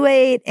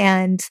individuate.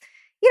 And,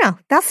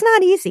 that's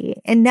not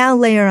easy. And now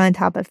layer on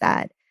top of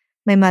that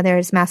my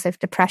mother's massive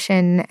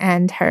depression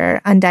and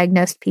her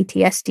undiagnosed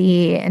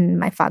PTSD and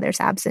my father's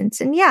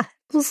absence. And yeah,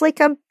 it was like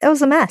that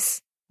was a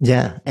mess.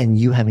 Yeah. And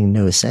you having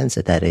no sense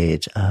at that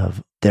age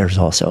of there's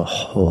also a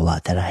whole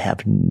lot that I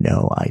have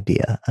no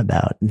idea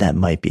about that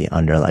might be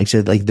underlying. So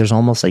like there's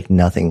almost like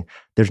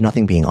there's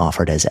nothing being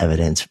offered as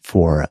evidence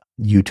for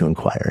you to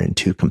inquire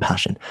into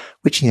compassion,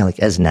 which, like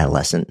as an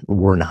adolescent,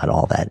 we're not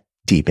all that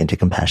deep into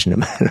compassion no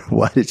matter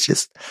what. It's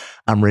just,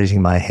 I'm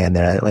raising my hand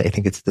there. I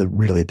think it's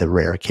really the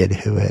rare kid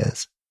who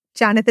is.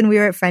 Jonathan, we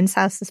were at a friend's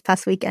house this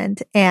past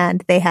weekend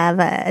and they have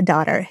a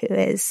daughter who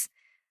is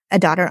a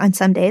daughter on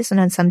some days,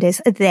 and on some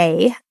days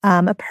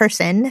a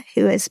person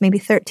who is maybe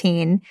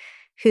 13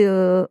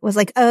 who was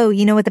like, oh,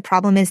 you know what the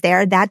problem is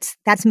there? That's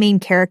main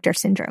character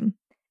syndrome.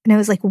 And I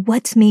was like,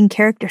 what's main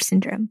character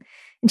syndrome?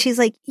 And she's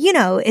like,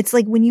 it's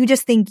like when you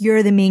just think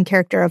you're the main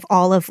character of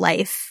all of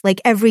life,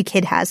 like every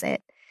kid has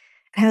it.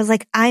 And I was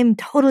like, I'm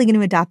totally going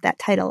to adopt that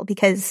title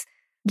because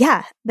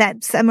yeah,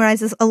 that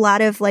summarizes a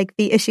lot of like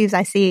the issues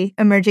I see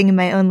emerging in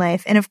my own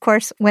life. And of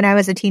course, when I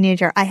was a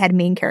teenager, I had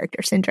main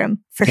character syndrome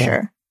for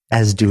sure.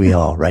 As do we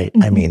all, right?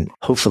 I mean,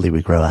 hopefully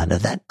we grow out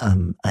of that.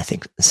 I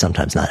think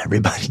sometimes not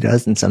everybody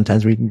does, and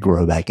sometimes we can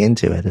grow back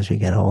into it as we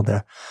get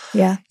older.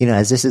 Yeah.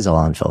 As this is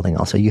all unfolding,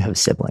 also you have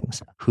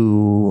siblings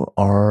who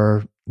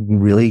are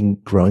really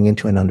growing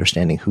into and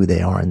understanding who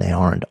they are and they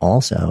aren't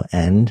also,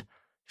 and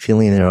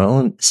feeling their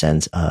own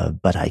sense of,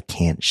 but I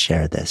can't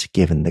share this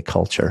given the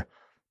culture,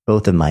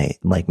 both of my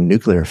like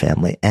nuclear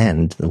family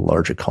and the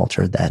larger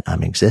culture that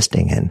I'm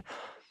existing in.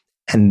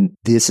 And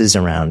this is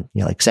around,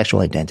 like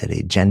sexual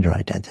identity, gender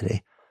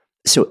identity.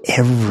 So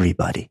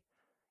everybody,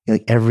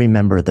 like every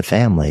member of the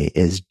family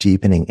is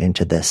deepening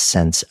into this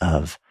sense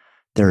of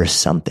there is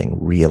something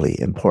really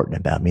important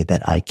about me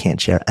that I can't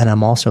share. And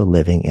I'm also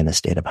living in a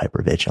state of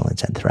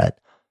hypervigilance and threat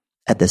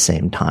at the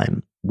same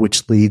time,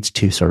 which leads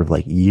to sort of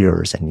like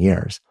years and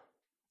years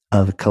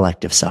of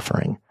collective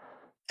suffering.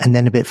 And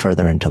then a bit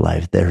further into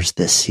life, there's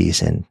this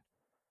season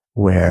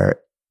where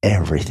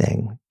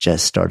everything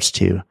just starts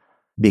to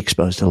be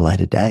exposed to the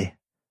light of day.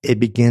 It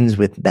begins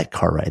with that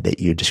car ride that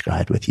you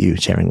described with you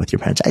sharing with your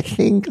parents. I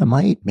think I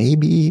might,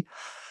 maybe.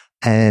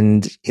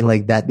 And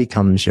like that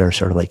becomes your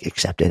sort of like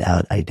accepted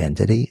out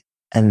identity.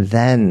 And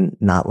then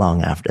not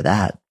long after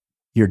that,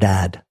 your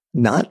dad,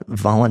 not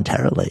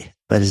voluntarily,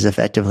 but is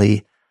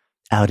effectively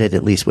outed,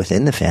 at least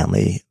within the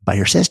family, by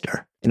your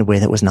sister in a way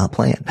that was not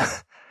planned.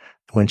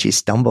 When she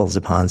stumbles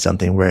upon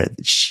something where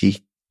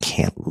she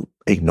can't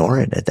ignore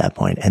it at that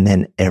point. And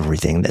then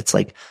everything that's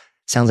like,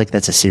 sounds like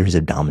that's a series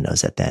of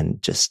dominoes that then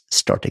just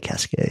start to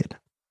cascade.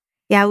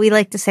 Yeah, we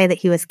like to say that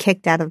he was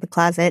kicked out of the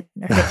closet,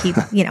 or that he,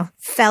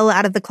 fell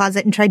out of the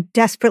closet and tried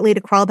desperately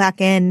to crawl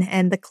back in,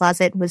 and the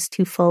closet was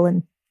too full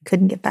and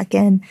couldn't get back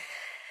in.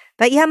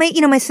 But yeah,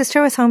 my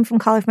sister was home from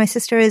college. My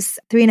sister is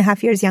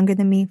 3.5 years younger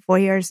than me, 4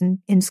 years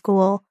in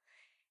school.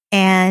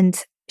 And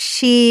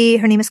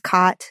her name is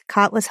Kot.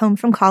 Kot was home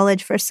from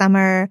college for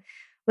summer,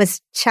 was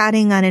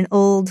chatting on an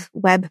old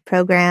web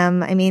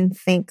program. I mean,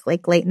 think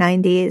like late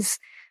 90s,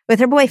 with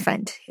her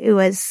boyfriend, who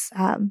was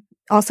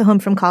also home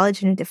from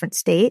college in a different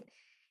state.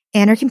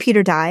 And her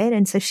computer died.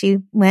 And so she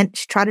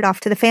trotted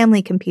off to the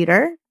family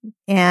computer,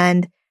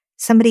 and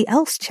somebody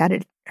else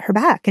chatted her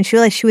back. And she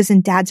realized she was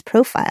in Dad's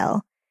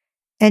profile.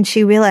 And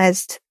she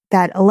realized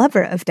that a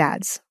lover of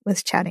Dad's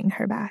was chatting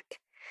her back.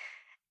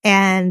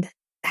 And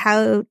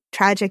how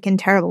tragic and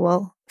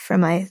terrible for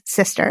my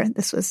sister.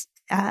 This was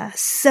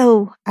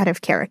so out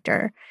of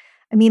character.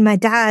 I mean, my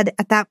dad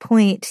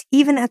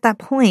even at that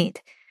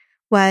point,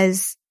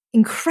 was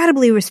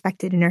incredibly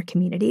respected in our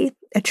community,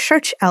 a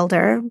church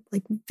elder,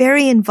 like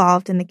very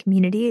involved in the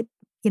community,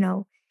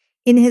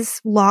 in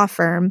his law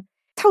firm,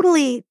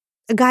 totally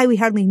a guy we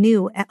hardly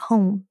knew at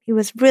home. He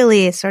was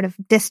really sort of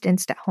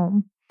distanced at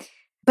home.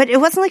 But it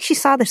wasn't like she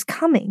saw this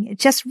coming. It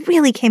just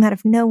really came out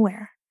of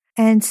nowhere.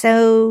 And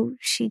so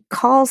she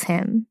calls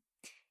him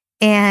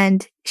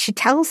and she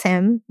tells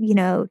him,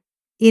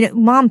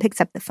 Mom picks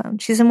up the phone.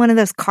 She's in one of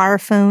those car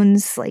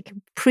phones, like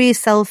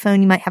pre-cell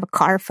phone. You might have a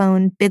car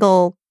phone, big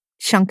old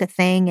chunk of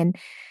thing. And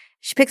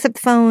she picks up the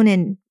phone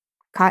and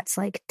Kot's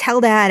like, "Tell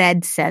Dad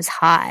Ed says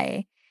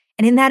hi."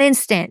 And in that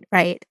instant,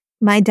 right,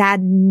 my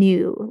dad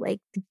knew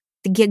like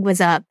the gig was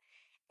up.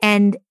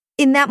 And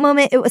in that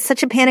moment, it was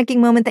such a panicking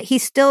moment that he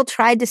still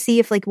tried to see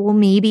if like, well,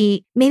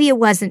 maybe it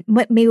wasn't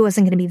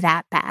going to be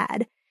that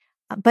bad.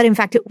 But in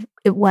fact,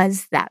 it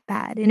was that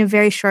bad. In a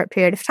very short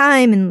period of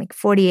time, in like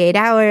 48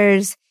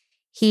 hours,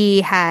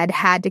 he had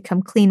to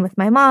come clean with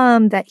my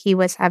mom that he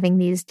was having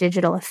these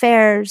digital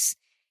affairs.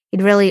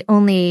 He'd really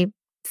only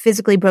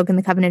physically broken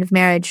the covenant of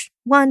marriage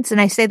once.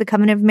 And I say the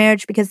covenant of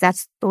marriage because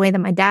that's the way that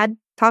my dad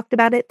talked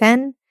about it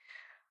then.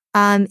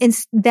 And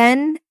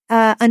then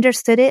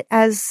understood it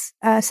as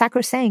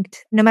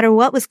sacrosanct. No matter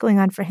what was going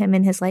on for him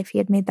in his life, he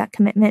had made that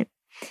commitment.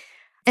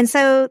 And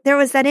so there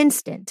was that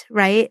instant,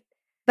 right?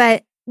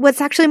 But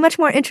what's actually much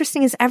more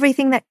interesting is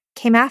everything that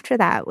came after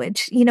that,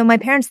 which, my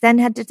parents then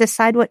had to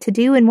decide what to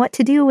do, and what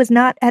to do was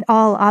not at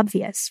all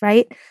obvious,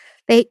 right?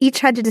 They each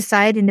had to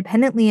decide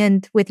independently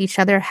and with each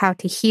other how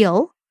to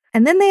heal.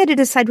 And then they had to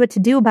decide what to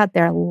do about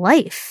their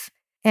life.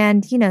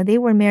 And, they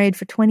were married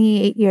for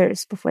 28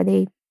 years before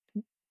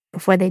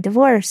they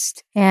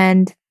divorced.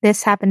 And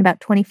this happened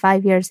about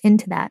 25 years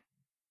into that.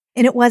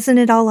 And it wasn't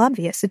at all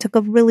obvious. It took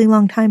a really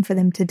long time for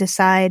them to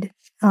decide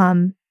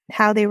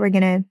how they were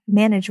going to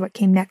manage what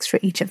came next for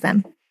each of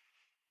them.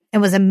 It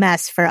was a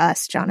mess for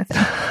us, Jonathan.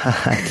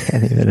 I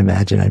can't even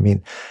imagine. I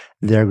mean,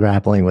 they're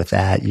grappling with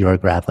that. You're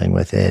grappling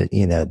with it,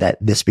 that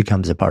this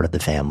becomes a part of the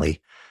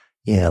family,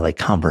 like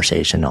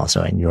conversation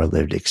also in your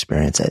lived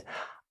experience.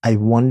 I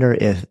wonder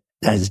if,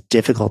 as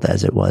difficult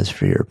as it was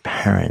for your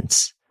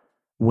parents,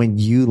 when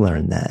you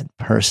learned that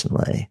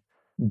personally,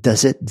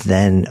 does it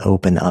then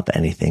open up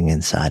anything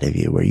inside of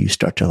you where you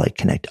start to like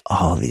connect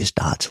all these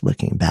dots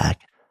looking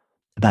back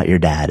about your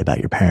dad, about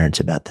your parents,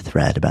 about the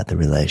thread, about the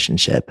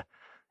relationship,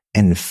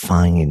 and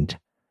find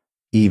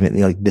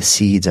even like the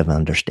seeds of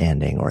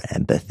understanding or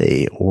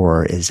empathy?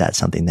 Or is that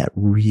something that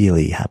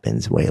really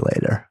happens way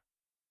later?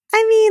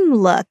 I mean,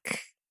 look,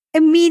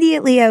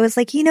 immediately I was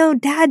like,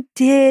 Dad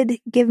did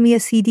give me a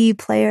CD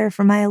player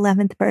for my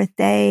 11th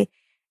birthday.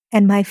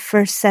 And my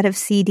first set of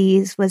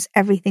CDs was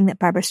everything that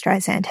Barbra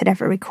Streisand had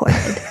ever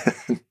recorded.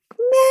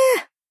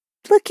 Meh,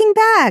 looking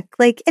back,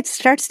 like it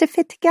starts to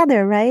fit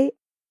together, right?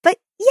 But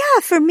yeah,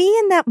 for me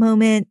in that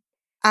moment,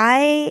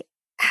 I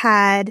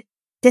had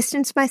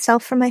distanced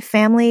myself from my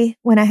family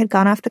when I had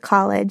gone off to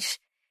college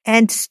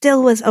and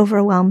still was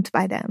overwhelmed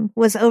by them,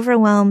 was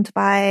overwhelmed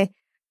by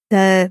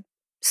the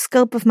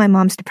scope of my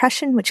mom's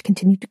depression, which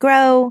continued to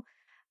grow,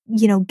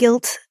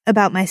 guilt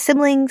about my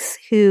siblings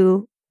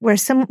who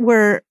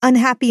were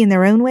unhappy in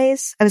their own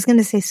ways. I was going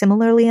to say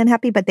similarly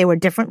unhappy, but they were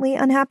differently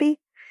unhappy.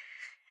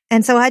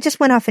 And so I just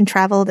went off and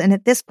traveled. And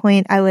at this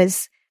point, I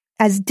was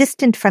as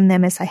distant from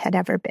them as I had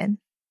ever been.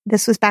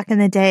 This was back in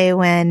the day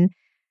when,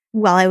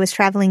 while I was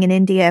traveling in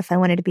India, if I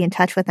wanted to be in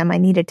touch with them, I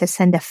needed to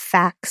send a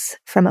fax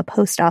from a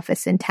post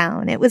office in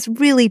town. It was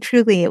really,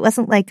 truly, it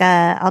wasn't like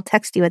I'll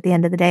text you at the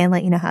end of the day and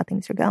let you know how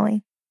things are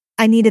going.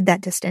 I needed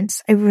that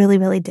distance. I really,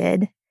 really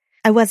did.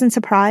 I wasn't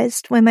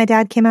surprised when my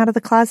dad came out of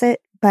the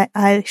closet, but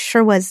I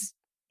sure was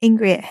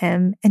angry at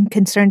him and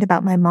concerned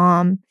about my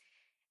mom.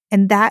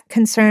 And that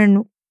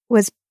concern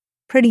was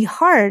pretty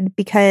hard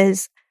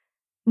because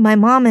my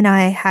mom and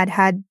I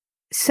had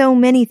so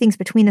many things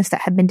between us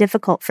that had been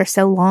difficult for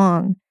so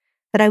long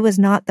that I was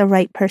not the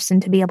right person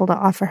to be able to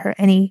offer her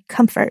any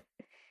comfort.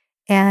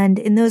 And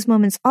in those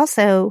moments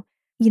also,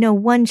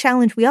 one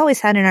challenge we always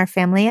had in our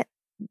family,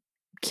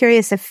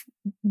 curious if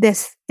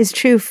this is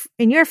true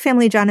in your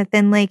family,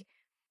 Jonathan, like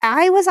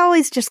I was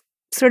always just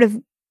sort of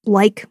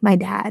like my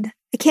dad.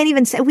 I can't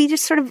even say, we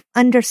just sort of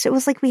understood. It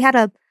was like we had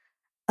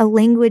a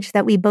language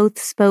that we both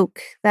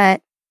spoke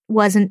that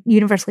wasn't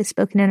universally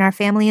spoken in our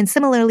family. And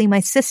similarly, my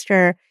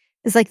sister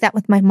is like that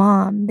with my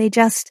mom. They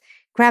just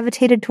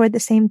gravitated toward the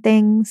same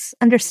things,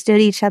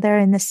 understood each other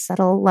in this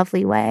subtle,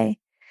 lovely way.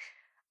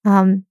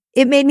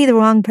 It made me the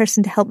wrong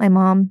person to help my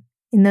mom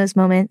in those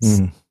moments.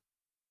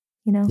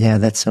 Yeah,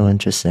 that's so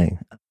interesting.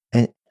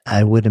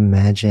 I would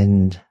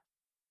imagine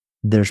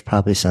there's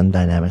probably some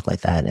dynamic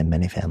like that in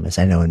many families.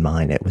 I know in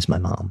mine, it was my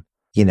mom.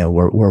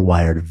 We're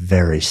wired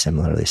very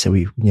similarly. So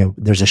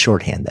there's a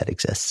shorthand that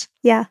exists.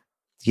 Yeah.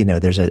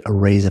 There's a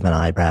raise of an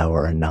eyebrow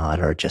or a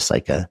nod or just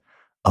like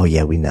oh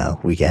yeah, we know,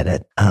 we get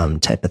it,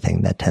 type of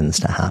thing that tends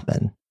to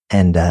happen.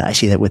 And I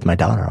see that with my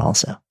daughter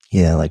also,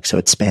 so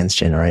it spans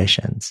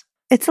generations.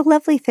 It's a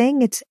lovely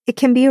thing. It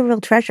can be a real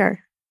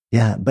treasure.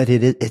 Yeah. But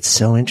it's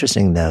so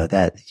interesting though,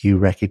 that you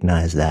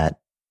recognize that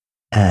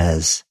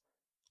as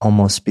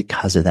almost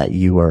because of that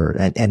you were,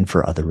 and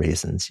for other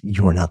reasons,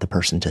 you were not the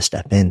person to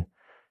step in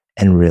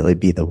and really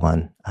be the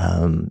one,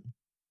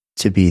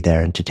 to be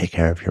there and to take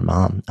care of your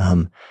mom.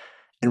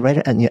 And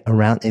right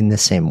around in the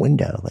same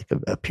window, like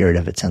a period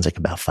of, it sounds like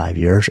about 5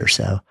 years or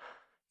so,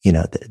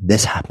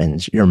 this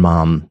happens. Your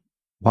mom,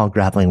 while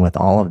grappling with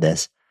all of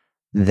this,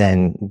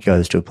 then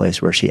goes to a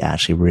place where she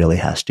actually really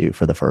has to,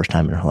 for the first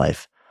time in her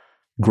life,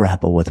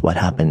 grapple with what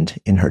happened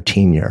in her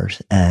teen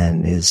years,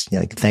 and is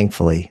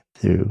thankfully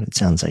through, it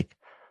sounds like,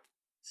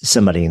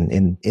 somebody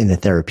in the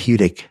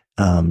therapeutic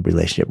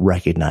relationship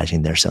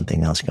recognizing there's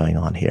something else going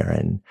on here,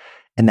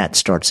 and that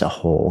starts a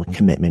whole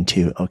commitment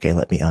to, okay,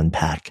 let me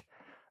unpack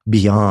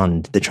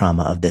beyond the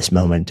trauma of this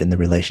moment and the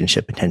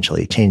relationship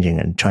potentially changing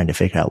and trying to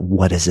figure out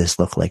what does this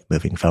look like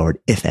moving forward,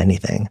 if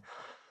anything.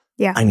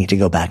 Yeah. I need to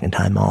go back in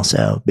time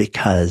also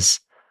because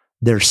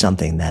there's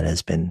something that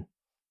has been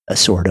a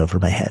sword over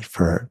my head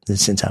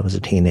since I was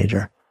a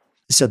teenager.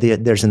 So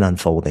there's an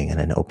unfolding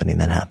and an opening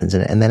that happens.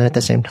 And then at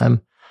the same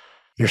time,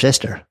 your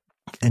sister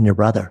and your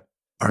brother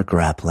are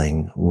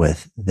grappling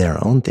with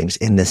their own things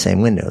in the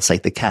same window. It's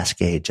like the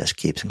cascade just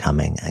keeps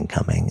coming and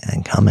coming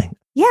and coming.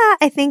 Yeah,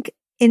 I think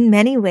in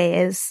many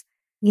ways,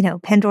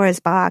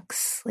 Pandora's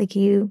box, like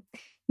you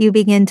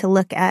begin to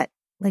look at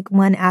like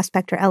one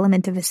aspect or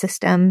element of a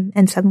system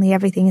and suddenly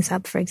everything is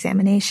up for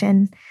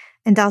examination.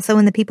 And also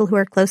when the people who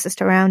are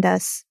closest around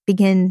us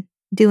begin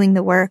doing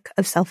the work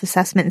of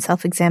self-assessment and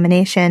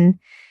self-examination,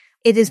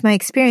 it is my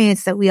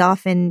experience that we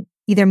often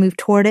either move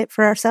toward it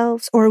for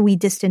ourselves or we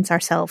distance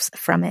ourselves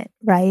from it,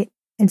 right?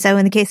 And so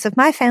in the case of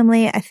my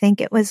family, I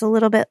think it was a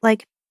little bit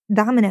like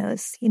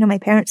dominoes. My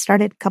parents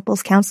started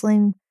couples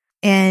counseling,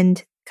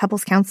 and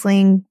couples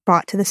counseling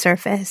brought to the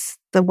surface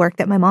the work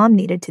that my mom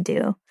needed to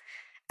do.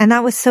 And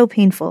that was so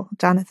painful,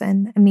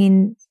 Jonathan. I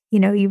mean,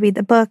 you read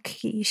the book,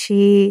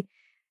 she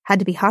had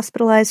to be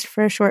hospitalized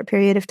for a short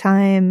period of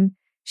time.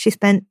 She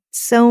spent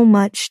so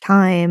much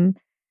time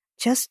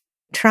just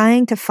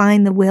trying to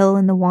find the will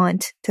and the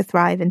want to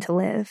thrive and to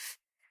live.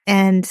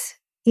 And,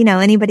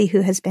 anybody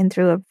who has been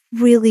through a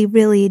really,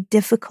 really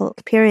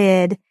difficult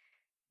period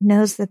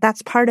knows that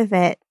that's part of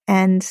it.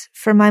 And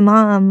for my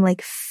mom,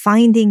 like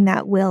finding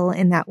that will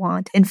and that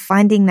want and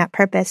finding that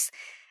purpose,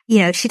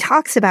 she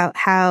talks about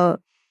how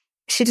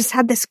she just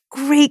had this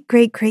great,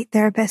 great, great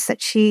therapist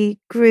that she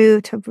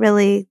grew to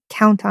really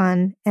count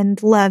on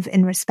and love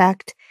and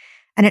respect.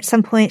 And at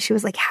some point she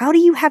was like, how do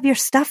you have your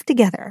stuff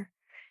together?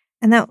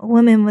 And that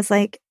woman was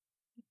like,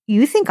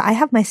 you think I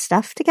have my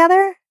stuff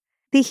together?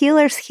 the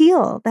healers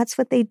heal. That's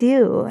what they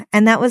do.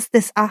 And that was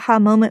this aha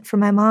moment for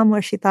my mom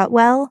where she thought,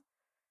 well,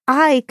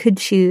 I could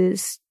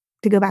choose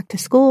to go back to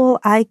school.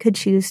 I could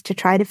choose to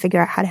try to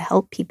figure out how to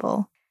help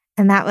people.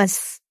 And that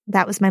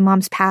was my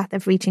mom's path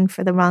of reaching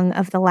for the rung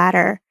of the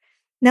ladder.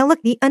 Now,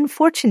 look, the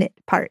unfortunate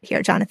part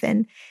here,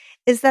 Jonathan,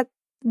 is that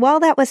while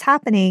that was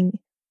happening,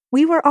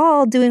 we were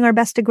all doing our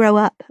best to grow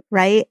up,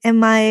 right? And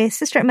my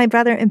sister and my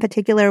brother in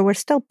particular were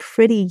still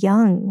pretty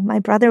young. My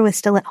brother was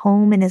still at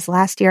home in his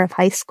last year of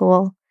high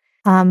school.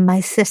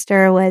 My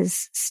sister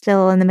was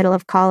still in the middle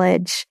of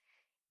college.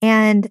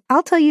 And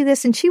I'll tell you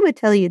this, and she would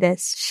tell you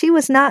this, she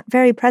was not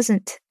very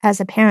present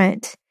as a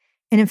parent.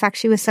 And in fact,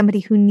 she was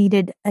somebody who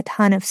needed a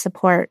ton of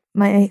support.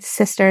 My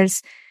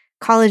sister's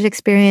college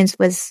experience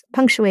was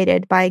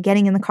punctuated by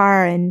getting in the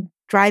car and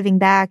driving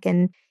back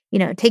and,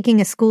 taking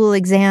a school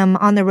exam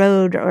on the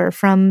road or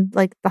from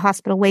like the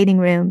hospital waiting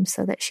room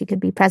so that she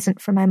could be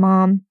present for my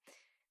mom.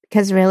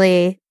 Because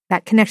really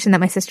that connection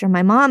that my sister and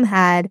my mom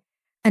had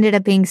ended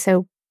up being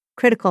so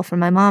critical for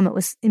my mom. It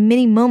was in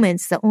many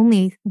moments the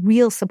only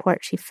real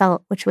support she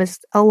felt, which was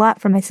a lot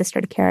for my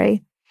sister to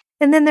carry.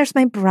 And then there's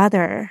my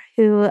brother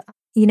who,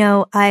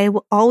 I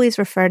will always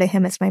refer to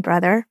him as my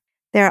brother.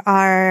 There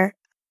are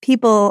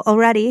people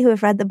already who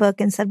have read the book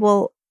and said,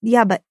 well,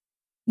 yeah, but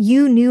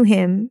you knew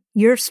him,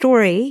 your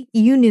story,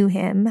 you knew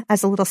him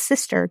as a little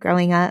sister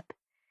growing up.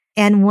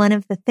 And one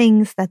of the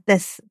things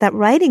that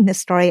writing this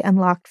story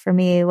unlocked for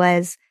me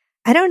was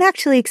I don't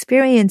actually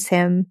experience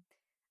him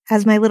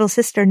as my little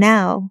sister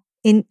now,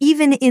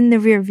 even in the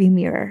rearview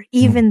mirror,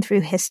 even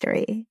through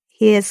history.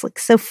 He is like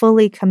so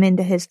fully come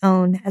into his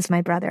own as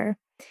my brother.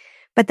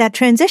 But that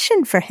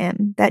transition for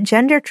him, that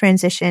gender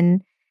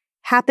transition,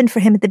 happened for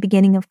him at the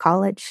beginning of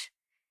college.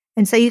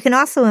 And so you can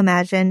also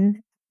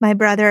imagine my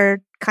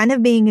brother kind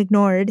of being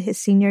ignored his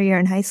senior year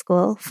in high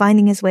school,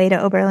 finding his way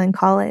to Oberlin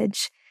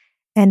College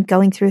and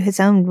going through his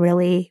own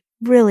really,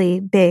 really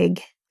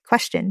big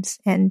questions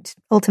and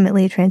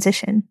ultimately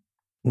transition.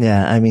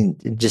 Yeah, I mean,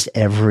 just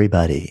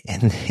everybody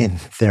in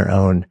their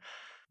own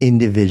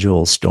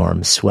individual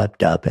storm,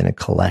 swept up in a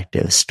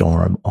collective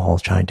storm, all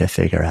trying to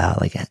figure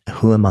out, like,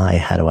 who am I?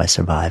 How do I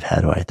survive?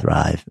 How do I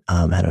thrive?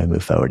 How do I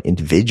move forward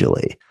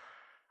individually?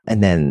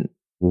 And then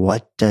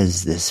what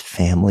does this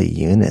family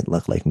unit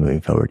look like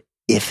moving forward?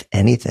 If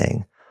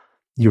anything,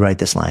 you write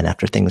this line,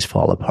 after things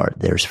fall apart,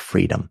 there's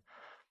freedom.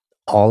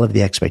 All of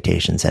the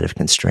expectations that have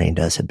constrained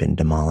us have been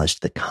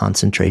demolished. The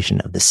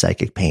concentration of the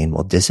psychic pain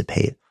will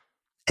dissipate.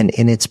 And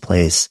in its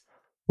place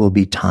will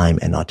be time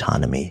and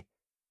autonomy,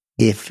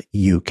 if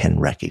you can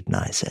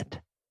recognize it.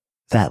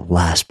 That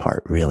last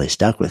part really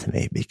stuck with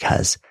me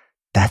because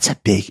that's a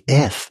big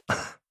if.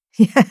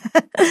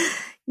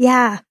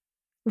 Yeah,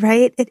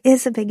 right? It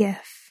is a big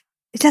if.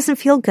 It doesn't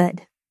feel good.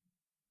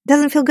 It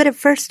doesn't feel good at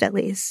first, at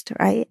least,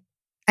 right?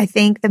 I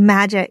think the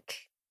magic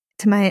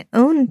to my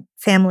own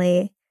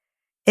family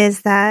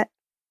is that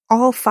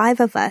all 5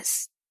 of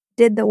us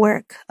did the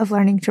work of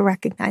learning to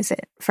recognize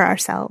it for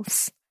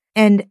ourselves.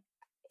 And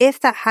if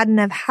that hadn't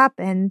have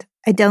happened,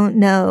 I don't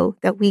know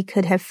that we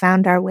could have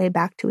found our way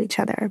back to each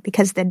other,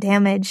 because the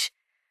damage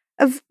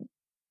of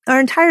our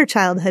entire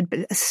childhood,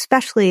 but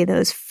especially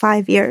those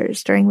 5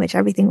 years during which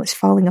everything was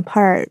falling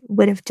apart,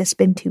 would have just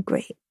been too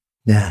great.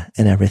 Yeah.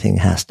 And everything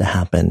has to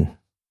happen.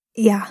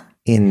 Yeah.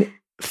 In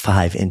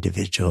 5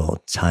 individual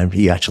times.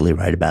 You actually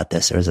write about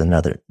this. There's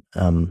another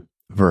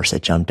verse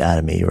that jumped out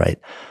at me. You write,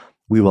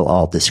 we will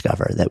all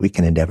discover that we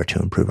can endeavor to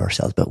improve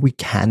ourselves, but we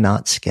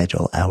cannot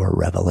schedule our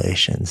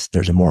revelations.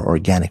 There's a more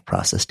organic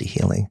process to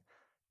healing.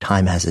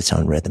 Time has its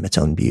own rhythm, its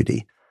own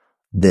beauty.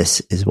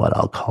 This is what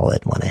I'll call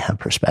it when I have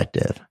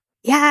perspective.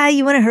 Yeah,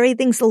 you want to hurry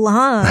things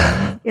along.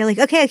 You're like,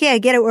 okay, I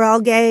get it. We're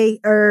all gay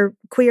or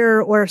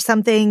queer or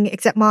something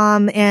except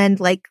mom. And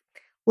like,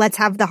 let's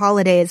have the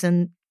holidays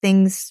and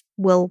things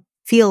will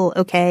feel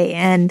okay.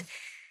 And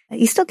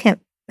you still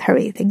can't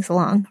hurry things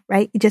along,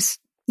 right?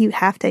 You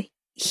have to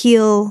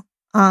heal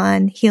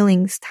on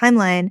healing's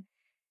timeline.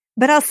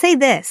 But I'll say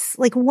this,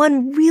 like,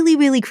 one really,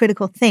 really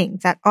critical thing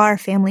that our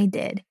family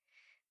did,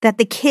 that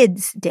the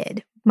kids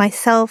did,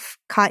 myself,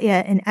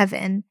 Katya, and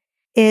Evan,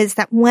 is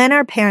that when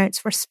our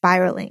parents were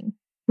spiraling,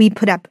 we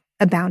put up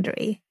a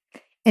boundary.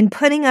 And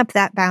putting up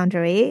that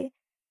boundary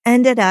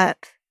ended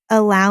up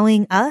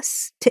allowing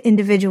us to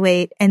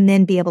individuate and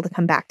then be able to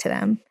come back to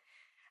them.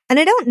 And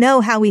I don't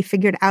know how we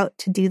figured out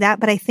to do that,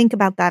 but I think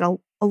about that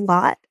a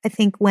lot. I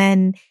think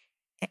when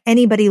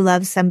anybody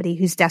loves somebody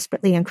who's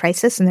desperately in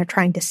crisis and they're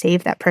trying to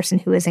save that person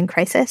who is in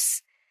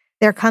crisis,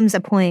 there comes a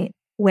point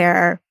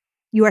where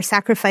you are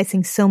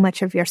sacrificing so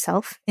much of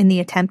yourself in the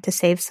attempt to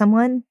save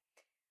someone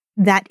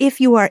that if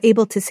you are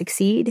able to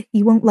succeed,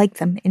 you won't like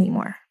them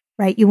anymore,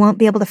 right? You won't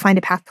be able to find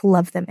a path to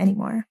love them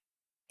anymore.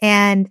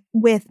 And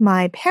with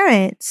my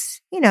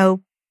parents,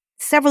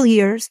 several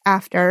years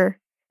after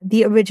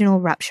the original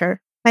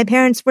rupture, my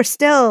parents were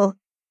still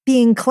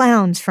being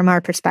clowns from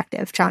our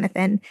perspective,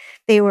 Jonathan.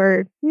 They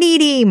were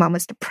needy. Mom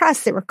was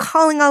depressed. They were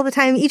calling all the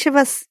time. Each of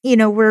us,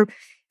 were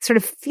sort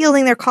of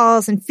fielding their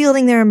calls and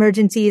fielding their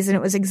emergencies. And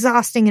it was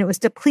exhausting and it was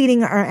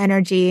depleting our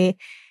energy.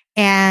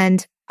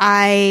 And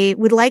I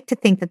would like to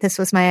think that this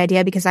was my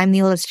idea because I'm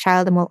the oldest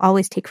child and will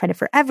always take credit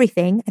for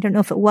everything. I don't know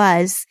if it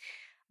was,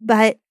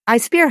 but I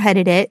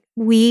spearheaded it.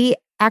 We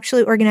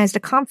actually organized a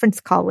conference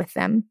call with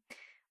them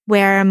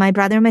where my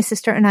brother and my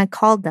sister and I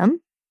called them.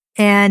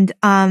 And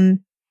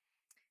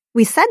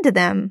we said to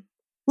them,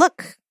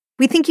 look,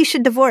 we think you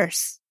should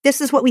divorce. This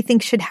is what we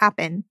think should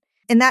happen.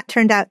 And that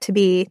turned out to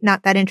be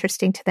not that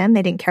interesting to them.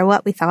 They didn't care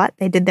what we thought.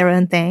 They did their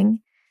own thing.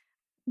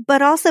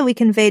 But also we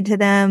conveyed to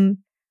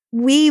them,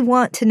 we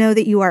want to know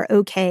that you are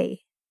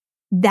okay.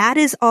 That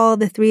is all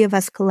the three of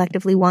us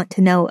collectively want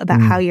to know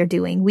about how you're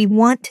doing. We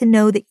want to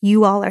know that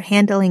you all are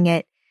handling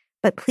it,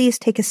 but please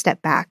take a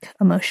step back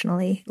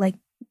emotionally. Like,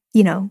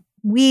 you know,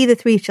 we, the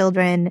three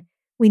children,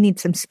 we need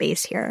some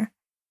space here.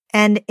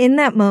 And in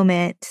that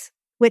moment,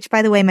 which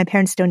by the way, my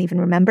parents don't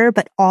even remember,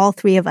 but all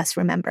three of us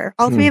remember.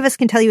 All three of us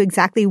can tell you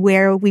exactly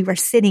where we were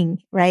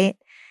sitting, right?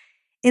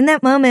 In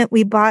that moment,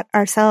 we bought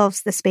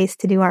ourselves the space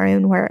to do our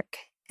own work.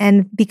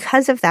 And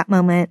because of that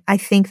moment, I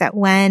think that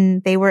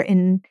when they were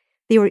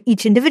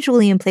each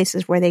individually in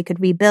places where they could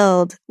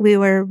rebuild, we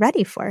were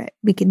ready for it.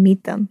 We could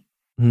meet them.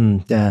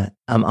 I'm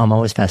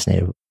always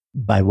fascinated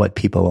by what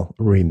people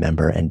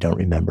remember and don't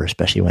remember,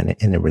 especially when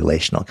in a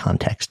relational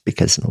context,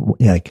 because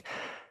like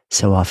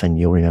so often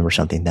you'll remember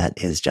something that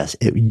is just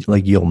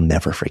like you'll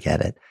never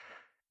forget it.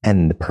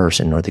 And the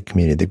person or the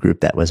community, the group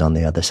that was on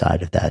the other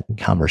side of that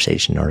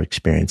conversation or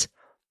experience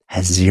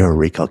has zero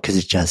recall because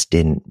it just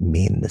didn't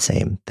mean the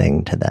same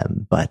thing to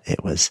them, but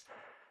it was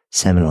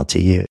seminal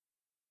to you.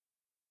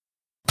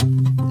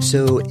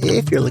 So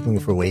if you're looking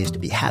for ways to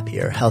be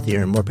happier,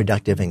 healthier, and more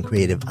productive and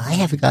creative, I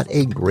have got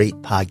a great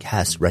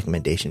podcast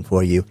recommendation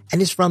for you.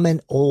 And it's from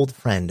an old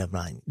friend of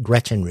mine,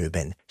 Gretchen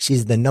Rubin.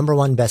 She's the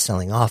 #1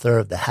 best-selling author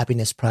of The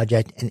Happiness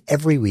Project. And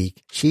every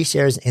week she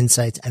shares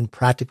insights and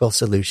practical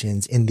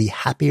solutions in the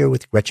Happier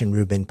with Gretchen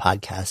Rubin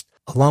podcast,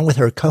 along with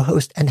her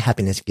co-host and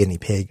happiness guinea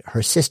pig,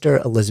 her sister,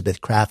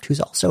 Elizabeth Kraft,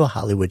 who's also a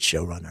Hollywood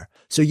showrunner.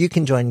 So you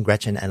can join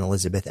Gretchen and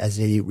Elizabeth as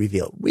they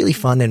reveal really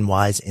fun and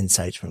wise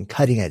insights from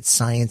cutting-edge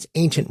science,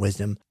 ancient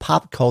wisdom,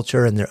 pop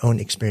culture, and their own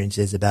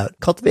experiences about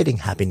cultivating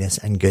happiness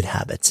and good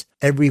habits.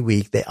 Every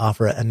week, they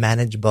offer a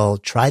manageable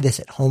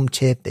try-this-at-home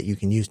tip that you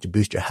can use to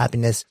boost your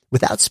happiness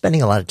without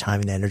spending a lot of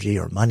time and energy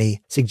or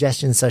money.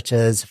 Suggestions such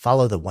as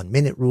follow the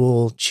 1-minute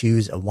rule,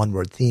 choose a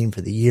one-word theme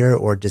for the year,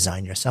 or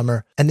design your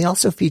summer. And they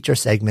also feature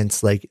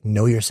segments like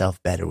Know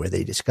Yourself Better, where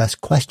they discuss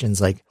questions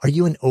like, are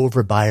you an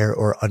overbuyer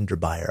or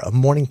underbuyer, a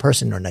morning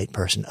person or night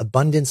person,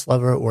 abundance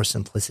lover or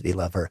simplicity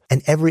lover?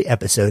 And every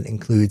episode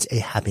includes a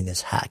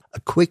happiness hack, a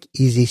quick,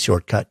 easy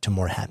shortcut to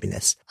more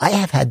happiness. I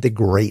have had the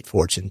great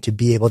fortune to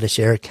be able to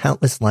share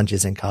countless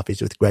lunches and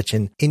coffees with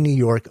Gretchen in New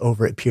York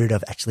over a period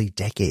of actually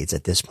decades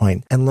at this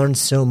point and learned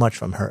so much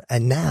from her.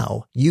 And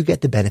now you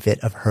get the benefit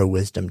of her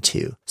wisdom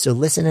too. So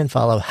listen and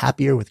follow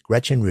Happier with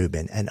Gretchen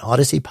Rubin, an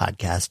Odyssey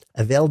podcast,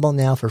 available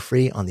now for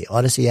free on the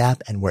Odyssey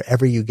app and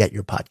wherever you get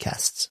your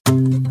podcasts.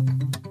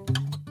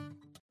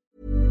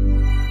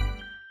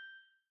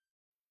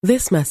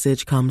 This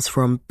message comes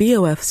from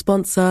BOF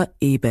sponsor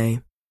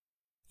eBay.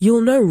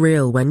 You'll know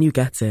real when you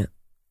get it.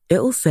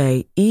 It'll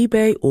say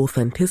eBay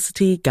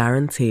Authenticity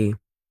Guarantee.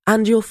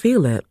 And you'll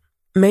feel it.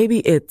 Maybe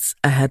it's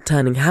a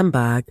head-turning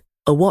handbag,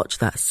 a watch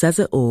that says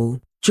it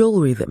all,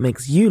 jewelry that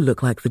makes you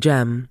look like the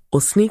gem,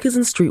 or sneakers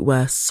and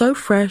streetwear so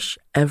fresh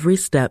every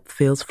step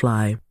feels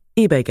fly.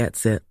 eBay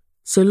gets it.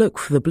 So look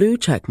for the blue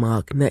check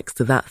mark next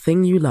to that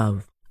thing you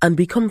love. And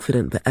be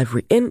confident that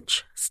every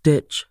inch,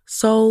 stitch,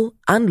 sole,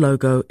 and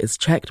logo is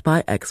checked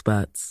by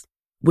experts.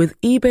 With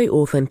eBay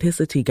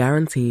Authenticity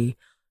Guarantee,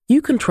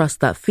 you can trust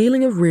that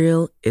feeling of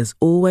real is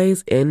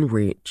always in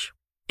reach.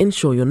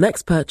 Ensure your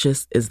next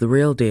purchase is the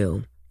real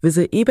deal.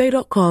 Visit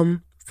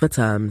eBay.com for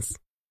terms.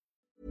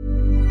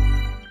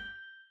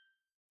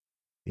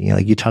 You know,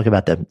 like you talk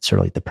about the sort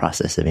of like the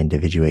process of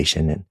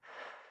individuation and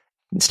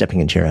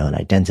stepping into your own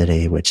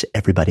identity, which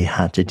everybody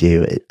had to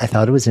do. I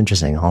thought it was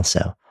interesting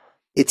also.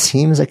 It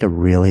seems like a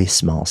really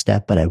small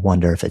step, but I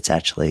wonder if it's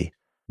actually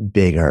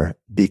bigger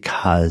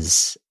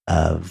because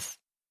of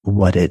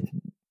what it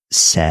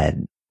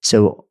said.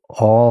 So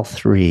all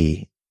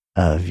three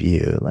of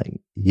you,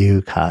 like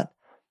you, Kat,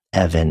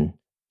 Evan,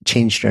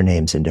 changed your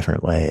names in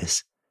different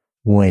ways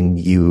when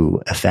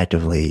you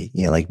effectively,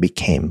 you know, like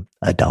became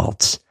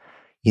adults.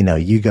 You know,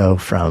 you go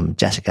from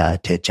Jessica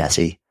to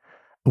Jessie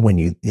when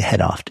you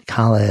head off to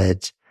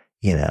college.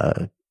 You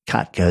know,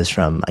 Kat goes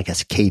from, I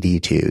guess, Katie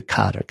to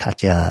Kat or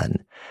Katya,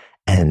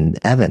 and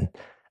Evan,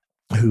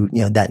 who,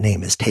 you know, that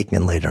name is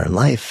taken later in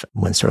life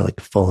when sort of like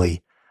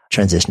fully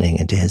transitioning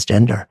into his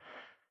gender.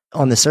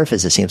 On the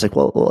surface, it seems like,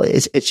 well,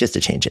 it's just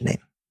a change in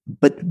name,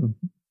 but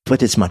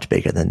it's much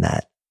bigger than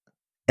that.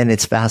 And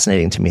it's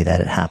fascinating to me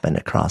that it happened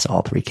across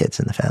all three kids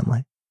in the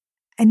family.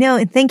 I know.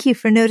 And thank you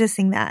for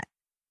noticing that.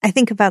 I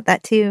think about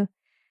that too.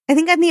 I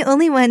think I'm the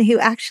only one who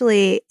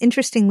actually,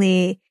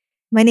 interestingly,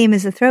 my name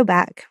is a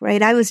throwback,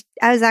 right? I was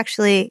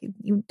actually,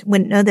 you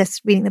wouldn't know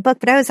this reading the book,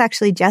 but I was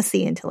actually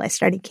Jessie until I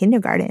started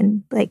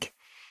kindergarten. Like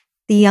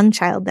the young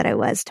child that I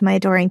was to my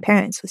adoring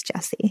parents was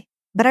Jessie.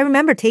 But I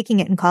remember taking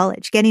it in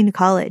college, getting to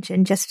college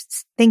and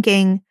just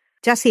thinking,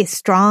 Jessie is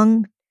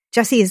strong.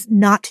 Jessie is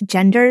not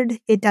gendered.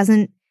 It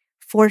doesn't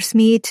force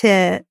me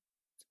to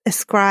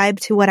ascribe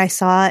to what I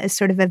saw as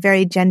sort of a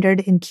very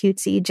gendered and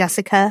cutesy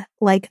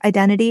Jessica-like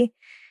identity.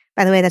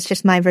 By the way, that's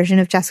just my version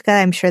of Jessica.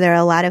 I'm sure there are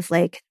a lot of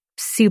like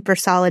super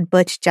solid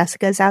butch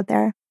Jessicas out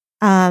there.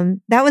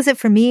 That was it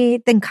for me.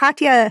 Then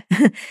Katya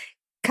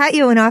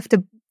went off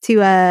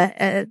to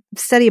a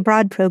study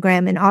abroad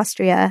program in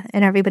Austria,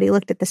 and everybody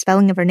looked at the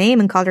spelling of her name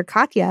and called her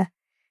Katya.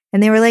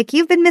 And they were like,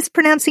 you've been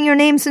mispronouncing your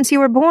name since you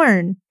were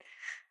born.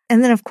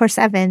 And then, of course,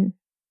 Evan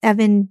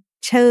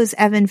chose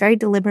Evan very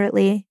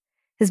deliberately.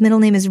 His middle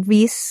name is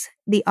Reese.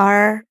 The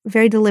R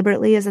very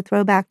deliberately is a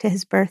throwback to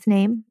his birth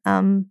name,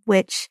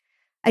 which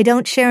I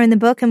don't share in the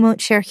book and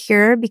won't share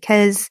here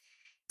because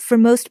for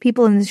most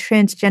people in the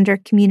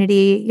transgender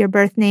community, your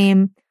birth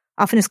name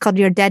often is called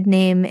your dead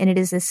name, and it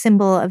is a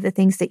symbol of the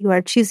things that you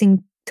are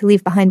choosing to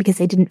leave behind because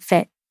they didn't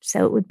fit.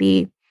 So it would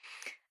be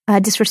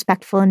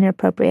disrespectful and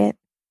inappropriate.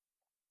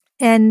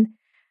 And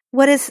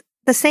what is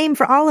the same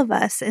for all of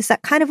us is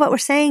that kind of what we're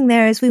saying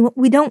there is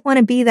we don't want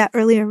to be that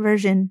earlier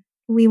version.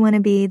 We want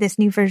to be this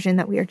new version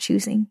that we are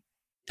choosing.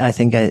 I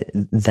think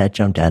that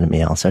jumped out at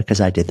me also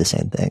because I did the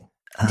same thing.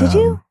 Did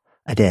you?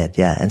 I did,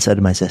 yeah. And so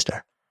did my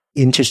sister.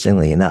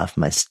 Interestingly enough,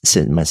 my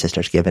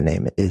sister's given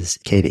name is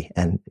Katie,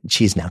 and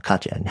she's now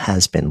Katya and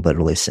has been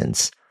literally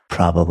since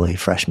probably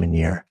freshman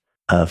year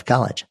of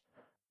college.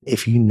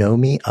 If you know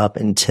me up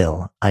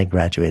until I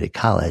graduated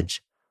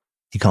college,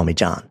 you call me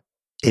John.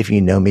 If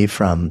you know me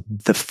from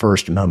the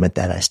first moment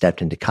that I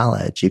stepped into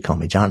college, you call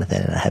me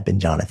Jonathan, and I have been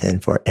Jonathan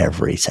for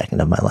every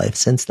second of my life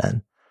since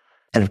then.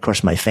 And of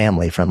course, my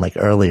family from like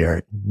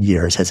earlier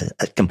years has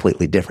a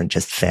completely different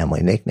just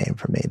family nickname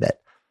for me that,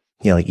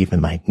 like even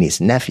my niece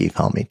and nephew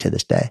call me to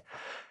this day.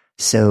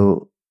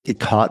 So it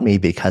caught me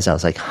because I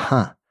was like,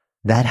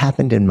 that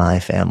happened in my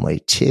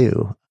family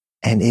too.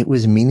 And it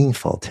was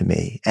meaningful to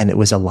me. And it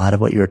was a lot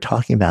of what you were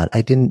talking about.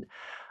 I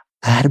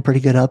had a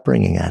pretty good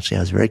upbringing, actually.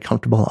 I was very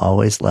comfortable,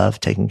 always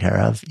loved, taken care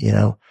of.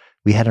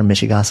 We had our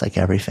Michigas like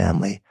every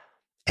family.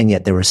 And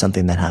yet there was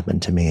something that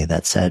happened to me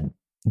that said,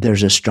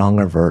 there's a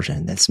stronger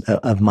version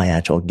of my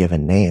actual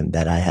given name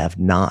that I have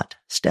not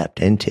stepped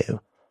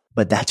into.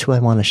 But that's who I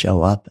want to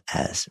show up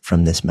as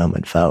from this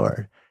moment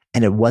forward.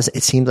 And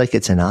it seemed like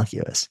it's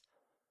innocuous,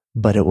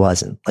 but it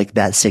wasn't. Like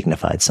that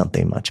signified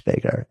something much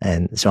bigger.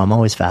 And so I'm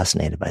always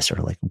fascinated by sort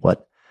of like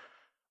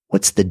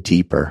what's the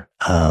deeper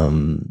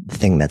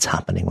thing that's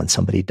happening when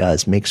somebody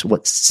makes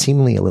what's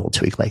seemingly a little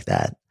tweak like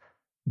that,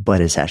 but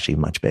it's actually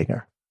much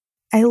bigger.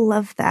 I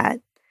love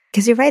that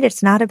because you're right.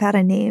 It's not about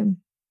a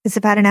name. It's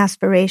about an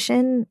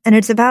aspiration, and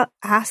it's about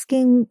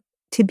asking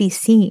to be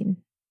seen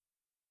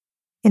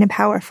in a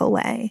powerful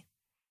way.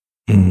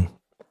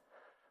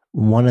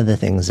 One of the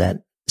things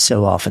that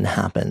so often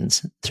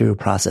happens through a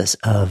process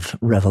of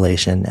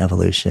revelation,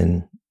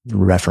 evolution,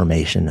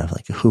 reformation of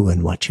like who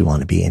and what you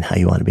want to be and how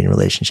you want to be in a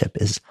relationship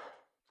is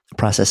a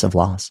process of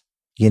loss.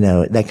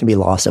 That can be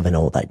loss of an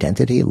old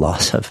identity,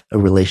 loss of a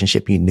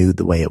relationship you knew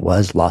the way it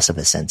was, loss of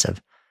a sense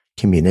of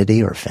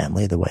community or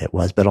family the way it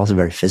was, but also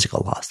very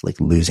physical loss, like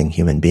losing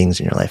human beings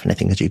in your life. And I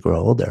think as you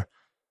grow older,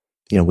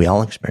 we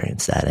all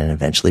experience that, and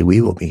eventually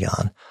we will be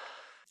gone.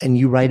 And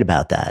you write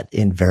about that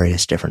in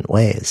various different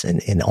ways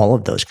and in all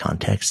of those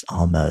contexts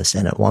almost.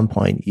 And at one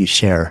point you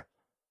share,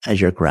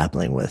 as you're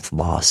grappling with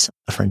loss,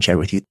 a friend shared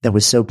with you that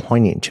was so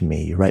poignant to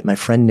me. You write, my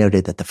friend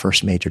noted that the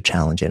first major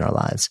challenge in our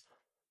lives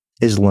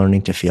is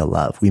learning to feel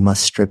love. We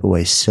must strip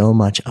away so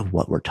much of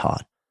what we're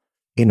taught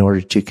in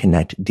order to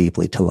connect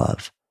deeply to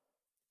love.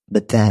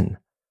 But then,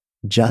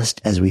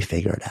 just as we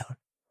figure it out,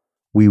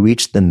 we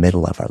reach the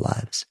middle of our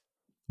lives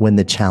when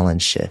the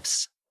challenge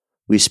shifts.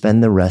 We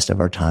spend the rest of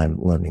our time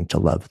learning to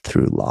love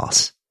through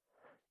loss.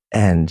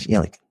 And,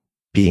 like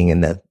being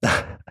in the,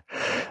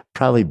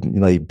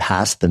 probably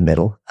past the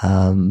middle,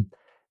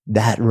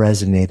 that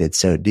resonated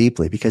so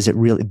deeply because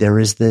there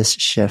is this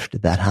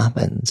shift that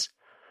happens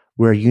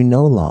where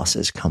loss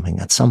is coming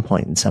at some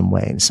point in some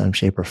way, in some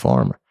shape or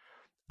form.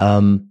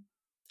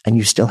 And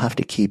you still have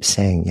to keep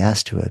saying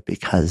yes to it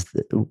because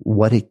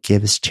what it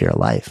gives to your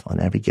life on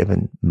every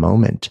given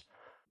moment,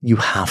 you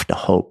have to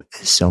hope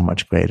is so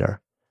much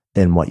greater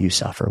than what you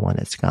suffer when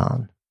it's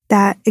gone.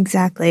 That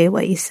exactly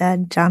what you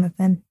said,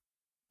 Jonathan.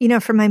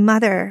 For my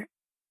mother,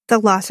 the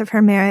loss of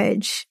her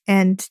marriage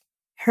and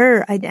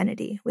her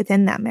identity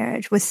within that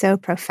marriage was so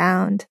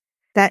profound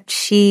that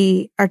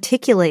she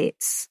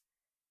articulates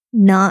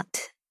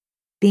not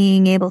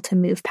being able to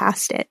move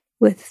past it,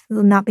 with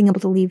not being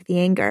able to leave the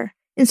anger.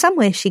 In some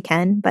ways she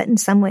can, but in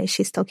some ways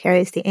she still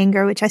carries the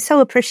anger, which I so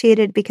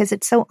appreciated because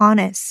it's so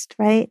honest,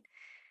 right?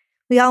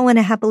 We all want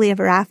a happily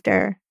ever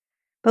after,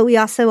 but we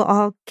also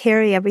all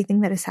carry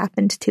everything that has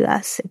happened to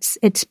us.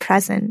 It's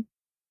present.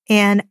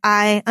 And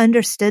I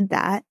understood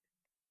that.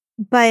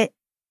 But,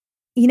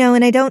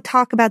 and I don't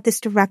talk about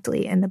this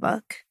directly in the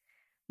book,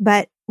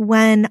 but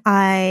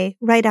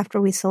right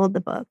after we sold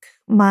the book,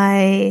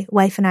 my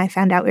wife and I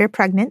found out we were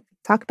pregnant.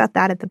 Talk about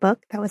that at the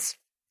book. That was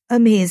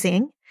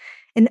amazing.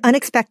 and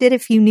unexpected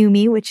if you knew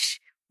me, which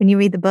when you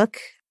read the book,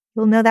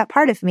 you'll know that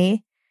part of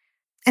me.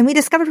 And we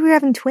discovered we were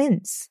having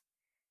twins.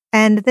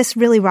 And this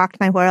really rocked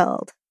my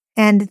world.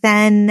 And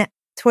then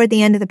toward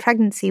the end of the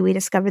pregnancy, we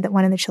discovered that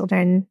one of the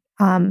children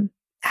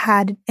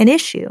had an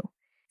issue.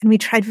 And we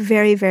tried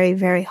very, very,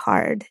 very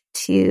hard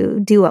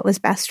to do what was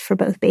best for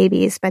both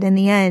babies. But in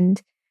the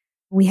end,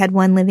 we had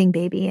one living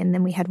baby, and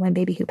then we had one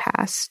baby who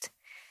passed.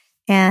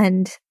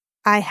 And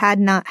I had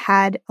not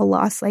had a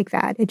loss like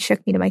that. It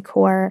shook me to my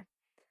core.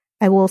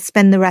 I will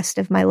spend the rest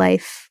of my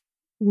life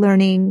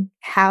learning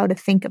how to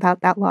think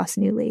about that loss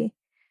newly.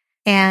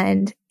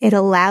 And it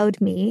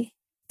allowed me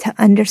to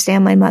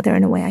understand my mother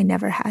in a way I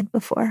never had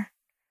before,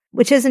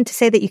 which isn't to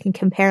say that you can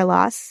compare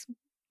loss.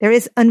 There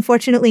is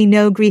unfortunately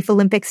no grief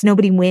Olympics.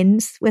 Nobody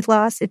wins with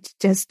loss. It's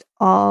just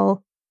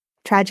all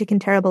tragic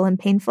and terrible and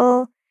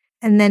painful,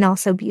 and then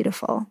also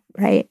beautiful,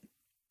 right?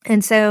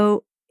 And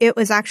so it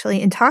was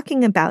actually in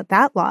talking about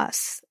that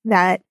loss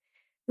that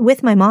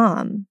with my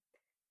mom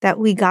that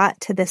we got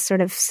to this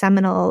sort of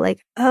seminal,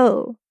 like,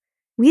 oh,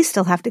 we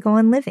still have to go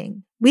on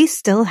living. We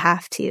still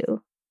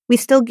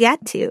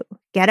get to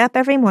get up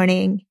every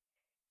morning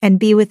and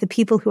be with the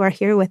people who are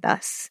here with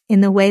us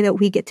in the way that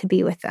we get to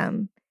be with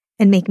them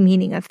and make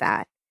meaning of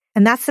that.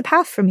 And that's the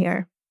path from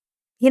here.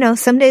 You know,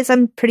 some days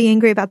I'm pretty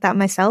angry about that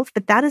myself,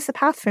 but that is the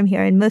path from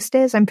here. And most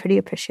days I'm pretty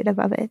appreciative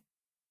of it.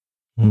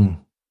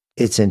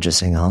 It's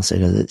interesting also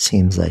because it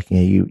seems like,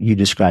 you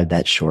described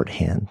that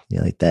shorthand,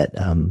 like that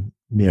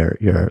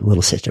your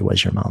little sister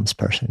was your mom's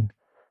person,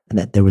 and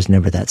that there was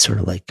never that sort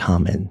of like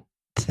common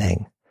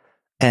thing.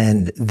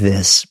 And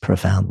this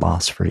profound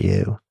loss for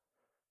you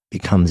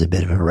becomes a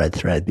bit of a red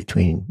thread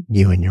between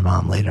you and your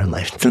mom later in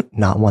life,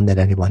 not one that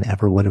anyone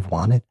ever would have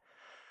wanted.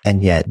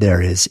 And yet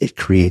it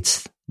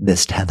creates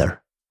this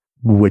tether,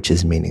 which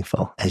is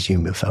meaningful as you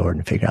move forward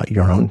and figure out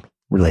your own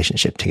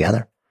relationship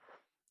together.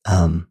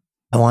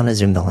 I want to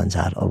zoom the lens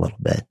out a little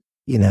bit.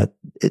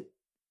 It's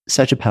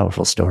such a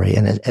powerful story.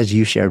 And as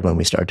you shared when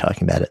we started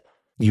talking about it,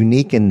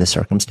 unique in the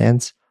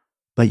circumstance,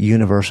 but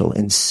universal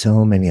in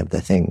so many of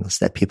the things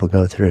that people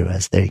go through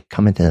as they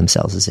come into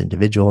themselves as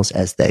individuals,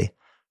 as they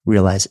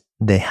realize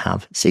they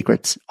have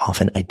secrets,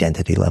 often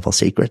identity level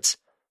secrets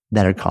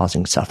that are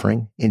causing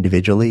suffering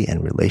individually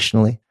and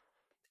relationally,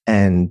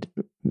 and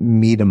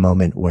meet a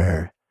moment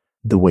where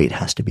the weight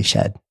has to be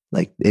shed.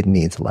 Like it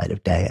needs a light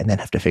of day, and then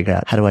have to figure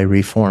out, how do I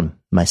reform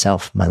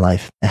myself, my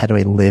life? How do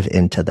I live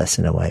into this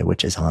in a way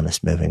which is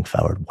honest moving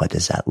forward? What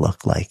does that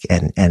look like?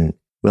 And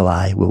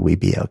will we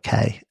be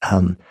okay?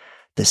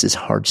 This is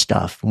hard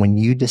stuff. When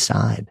you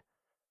decide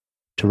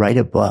to write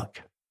a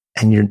book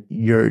and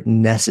you're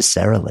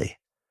necessarily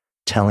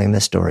telling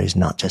the stories,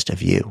 not just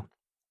of you,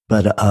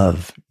 but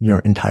of your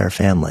entire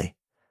family,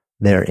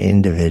 their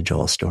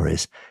individual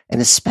stories,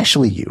 and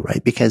especially you,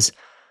 right? Because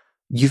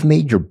you've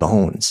made your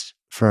bones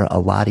for a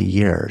lot of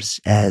years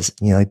as,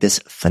 like this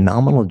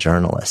phenomenal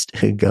journalist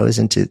who goes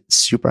into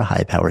super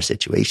high power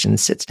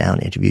situations, sits down,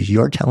 interviews.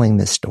 You're telling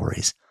the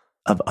stories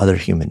of other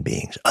human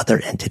beings, other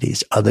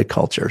entities, other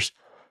cultures.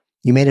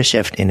 You made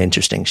an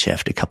interesting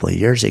shift a couple of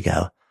years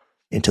ago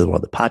into the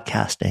world of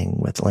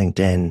podcasting with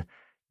LinkedIn.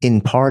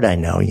 In part, I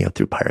know,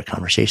 through prior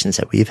conversations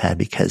that we've had,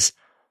 because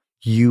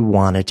you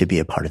wanted to be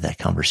a part of that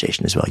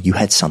conversation as well. You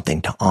had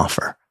something to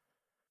offer.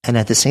 And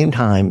at the same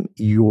time,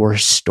 your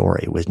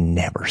story was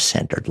never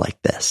centered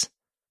like this.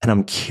 And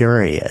I'm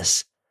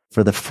curious,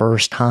 for the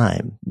first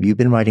time, you've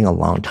been writing a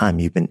long time.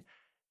 You've been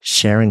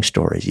sharing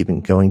stories. You've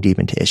been going deep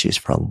into issues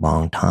for a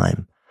long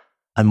time.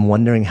 I'm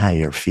wondering how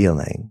you're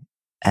feeling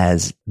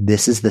as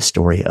this is the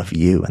story of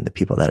you and the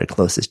people that are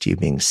closest to you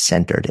being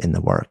centered in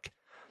the work.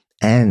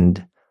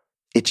 And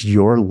it's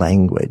your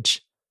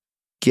language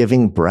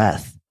giving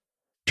breath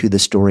to the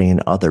story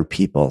in other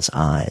people's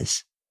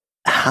eyes.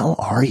 How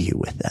are you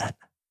with that?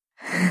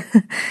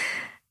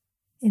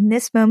 In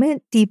this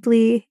moment,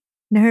 deeply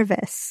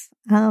nervous,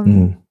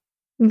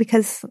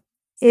 because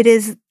it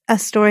is a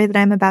story that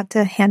I'm about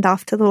to hand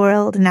off to the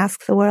world and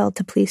ask the world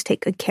to please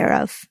take good care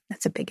of.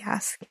 That's a big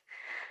ask.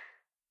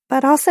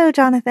 But also,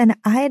 Jonathan,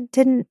 I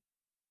didn't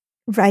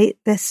write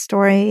this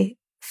story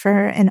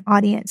for an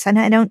audience, and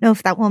I don't know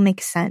if that will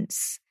make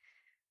sense.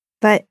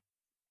 But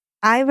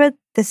I wrote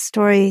this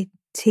story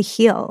to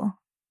heal.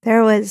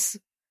 There was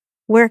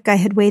work I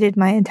had waited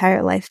my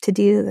entire life to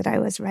do that I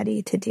was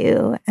ready to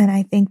do. And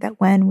I think that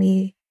when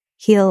we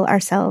heal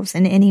ourselves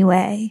in any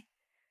way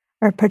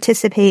or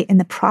participate in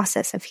the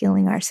process of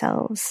healing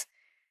ourselves,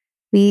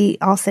 we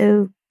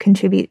also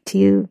contribute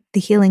to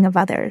the healing of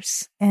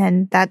others.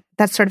 And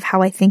that's sort of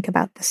how I think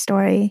about the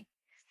story.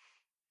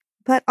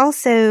 But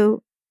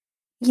also,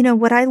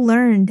 what I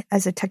learned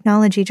as a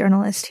technology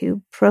journalist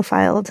who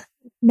profiled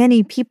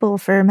many people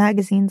for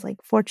magazines like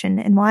Fortune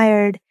and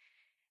Wired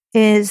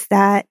is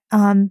that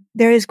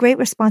there is great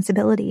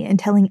responsibility in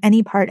telling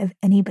any part of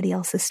anybody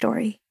else's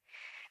story.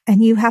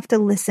 And you have to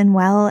listen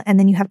well, and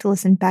then you have to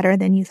listen better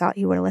than you thought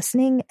you were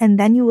listening, and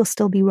then you will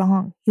still be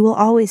wrong. You will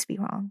always be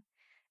wrong.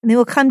 And they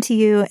will come to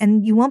you,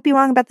 and you won't be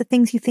wrong about the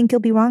things you think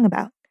you'll be wrong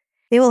about.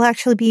 They will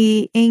actually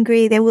be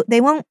angry.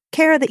 They won't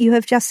care that you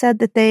have just said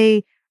that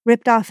they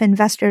ripped off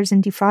investors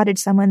and defrauded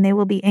someone, they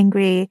will be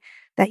angry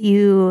that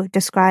you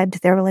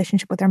described their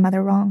relationship with their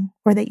mother wrong,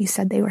 or that you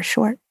said they were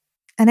short.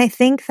 And I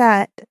think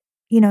that,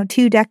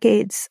 2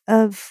 decades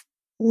of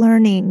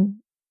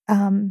learning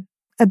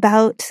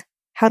about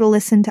how to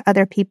listen to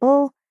other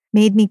people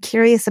made me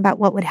curious about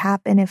what would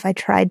happen if I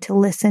tried to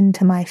listen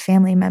to my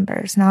family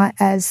members, not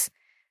as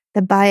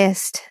the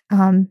biased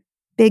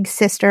big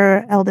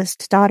sister,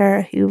 eldest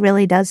daughter who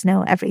really does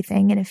know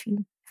everything. And if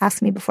you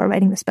asked me before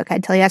writing this book,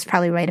 I'd tell you I was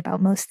probably right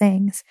about most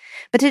things,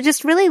 but to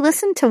just really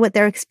listen to what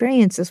their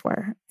experiences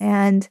were.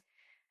 And,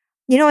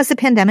 it was a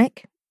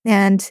pandemic,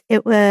 and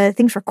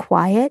things were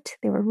quiet.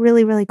 They were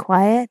really, really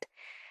quiet.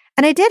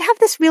 And I did have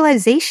this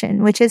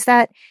realization, which is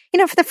that,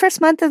 for the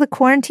first month of the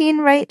quarantine,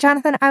 right,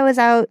 Jonathan, I was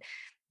out,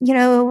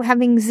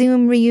 having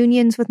Zoom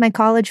reunions with my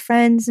college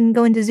friends and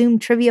going to Zoom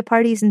trivia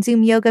parties and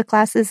Zoom yoga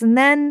classes. And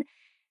then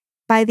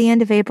by the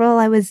end of April,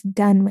 I was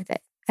done with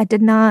it. I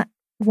did not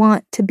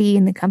want to be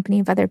in the company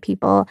of other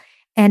people.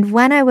 And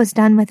when I was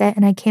done with it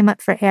and I came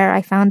up for air,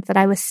 I found that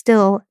I was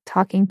still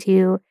talking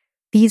to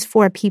these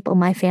 4 people,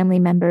 my family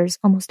members,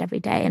 almost every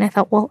day. And I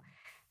thought, well,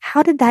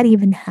 how did that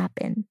even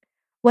happen?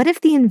 What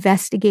if the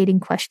investigating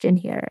question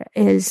here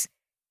is,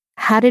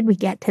 how did we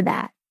get to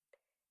that?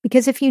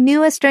 Because if you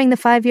knew us during the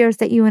 5 years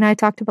that you and I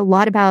talked a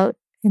lot about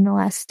in the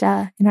last,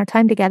 in our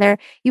time together,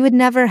 you would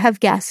never have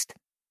guessed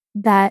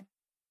that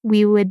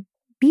we would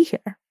be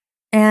here.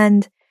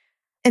 And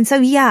so,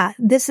 yeah,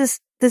 this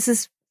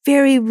is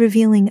very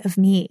revealing of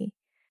me,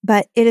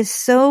 but it is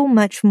so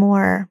much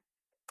more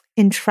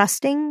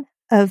entrusting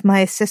of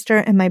my sister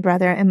and my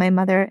brother and my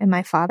mother and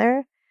my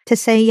father to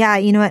say, yeah,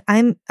 you know what,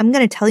 I'm going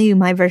to tell you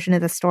my version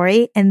of the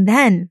story, and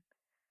then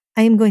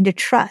I am going to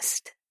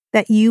trust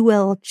that you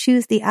will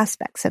choose the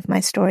aspects of my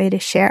story to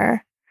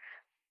share.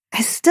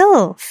 I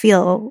still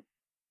feel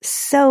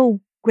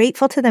so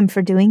grateful to them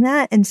for doing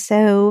that and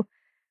so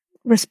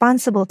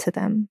responsible to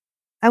them.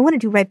 I want to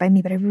do right by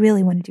me, but I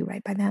really want to do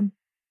right by them.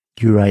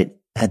 You're right.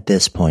 At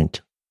this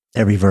point,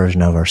 every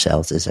version of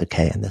ourselves is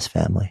okay in this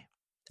family.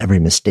 Every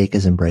mistake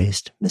is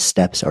embraced.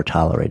 Missteps are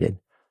tolerated.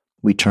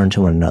 We turn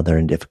to one another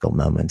in difficult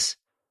moments.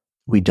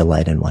 We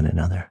delight in one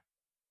another.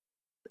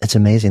 It's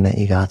amazing that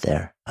you got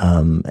there.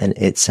 And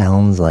it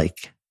sounds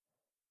like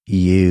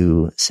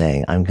you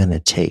saying, I'm going to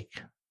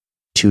take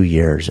 2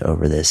 years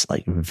over this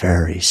like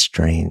very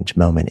strange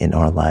moment in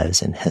our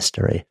lives in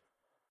history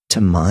to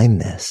mine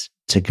this,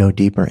 to go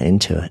deeper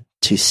into it,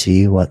 to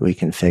see what we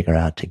can figure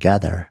out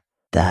together.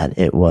 That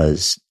it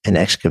was an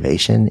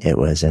excavation. It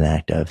was an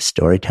act of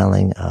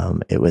storytelling.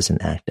 It was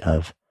an act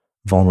of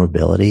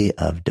vulnerability,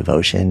 of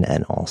devotion,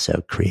 and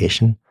also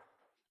creation.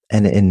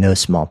 And in no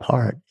small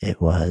part, it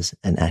was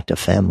an act of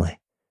family.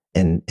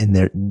 And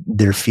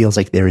there feels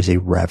like there is a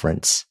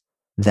reverence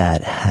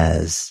that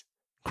has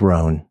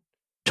grown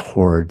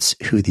towards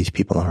who these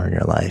people are in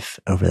your life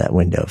over that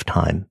window of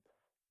time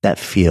that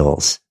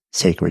feels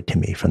sacred to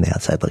me from the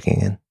outside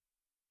looking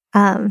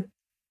in.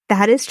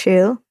 That is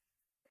true.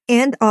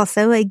 And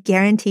also, I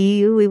guarantee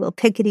you, we will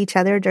pick at each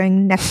other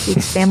during next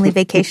week's family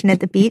vacation at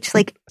the beach,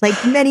 like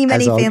many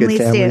As all families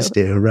good families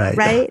do, right?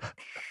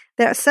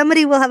 Right.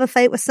 Somebody will have a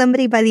fight with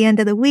somebody by the end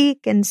of the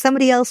week, and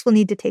somebody else will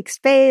need to take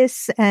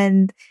space.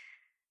 And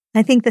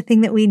I think the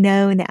thing that we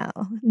know in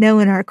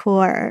our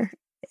core,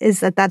 is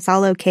that that's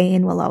all okay,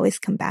 and we'll always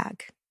come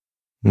back.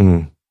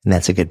 And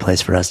that's a good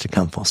place for us to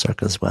come full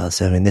circle as well.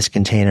 So, in this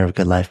container of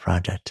Good Life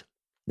Project,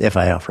 if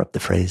I offer up the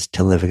phrase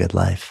 "to live a good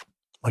life,"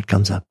 what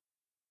comes up?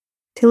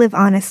 To live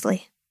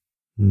honestly.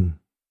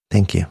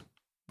 Thank you.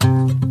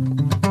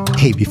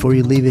 Hey, before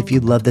you leave, if you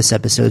love this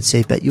episode,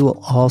 safe bet you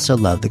will also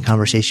love the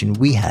conversation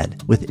we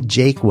had with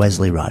Jake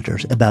Wesley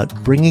Rogers about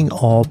bringing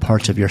all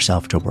parts of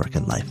yourself to work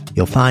in life.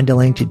 You'll find a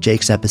link to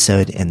Jake's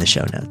episode in the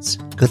show notes.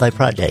 Good Life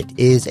Project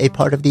is a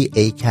part of the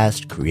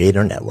Acast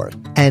Creator Network.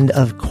 And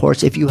of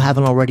course, if you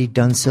haven't already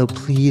done so,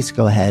 please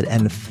go ahead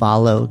and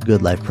follow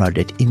Good Life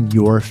Project in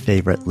your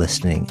favorite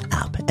listening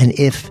app. And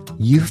if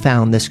you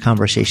found this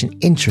conversation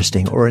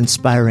interesting or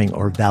inspiring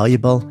or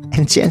valuable,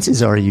 and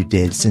chances are you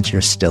did since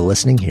you're still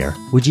listening here,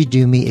 would you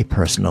do me a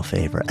personal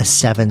favor, a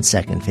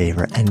 7-second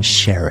favor, and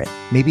share it?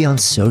 Maybe on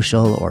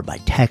social or by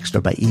text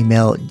or by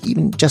email,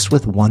 even just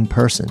with one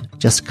person.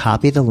 Just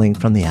copy the link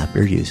from the app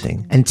you're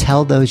using and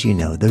tell those you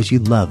know, those you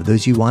love,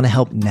 those you want to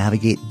help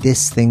navigate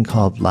this thing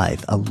called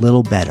life a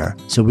little better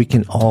so we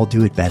can all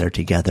do it better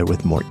together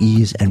with more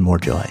ease and more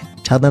joy.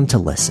 Tell them to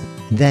listen.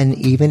 Then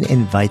even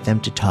invite them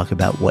to talk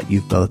about what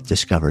you've both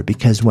discovered,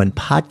 because when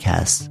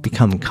podcasts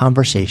become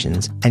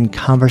conversations and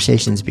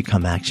conversations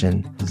become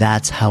action,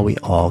 that's how we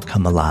all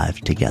come alive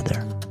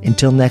together.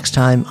 Until next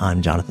time,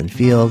 I'm Jonathan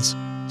Fields,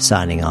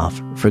 signing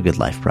off for Good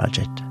Life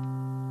Project.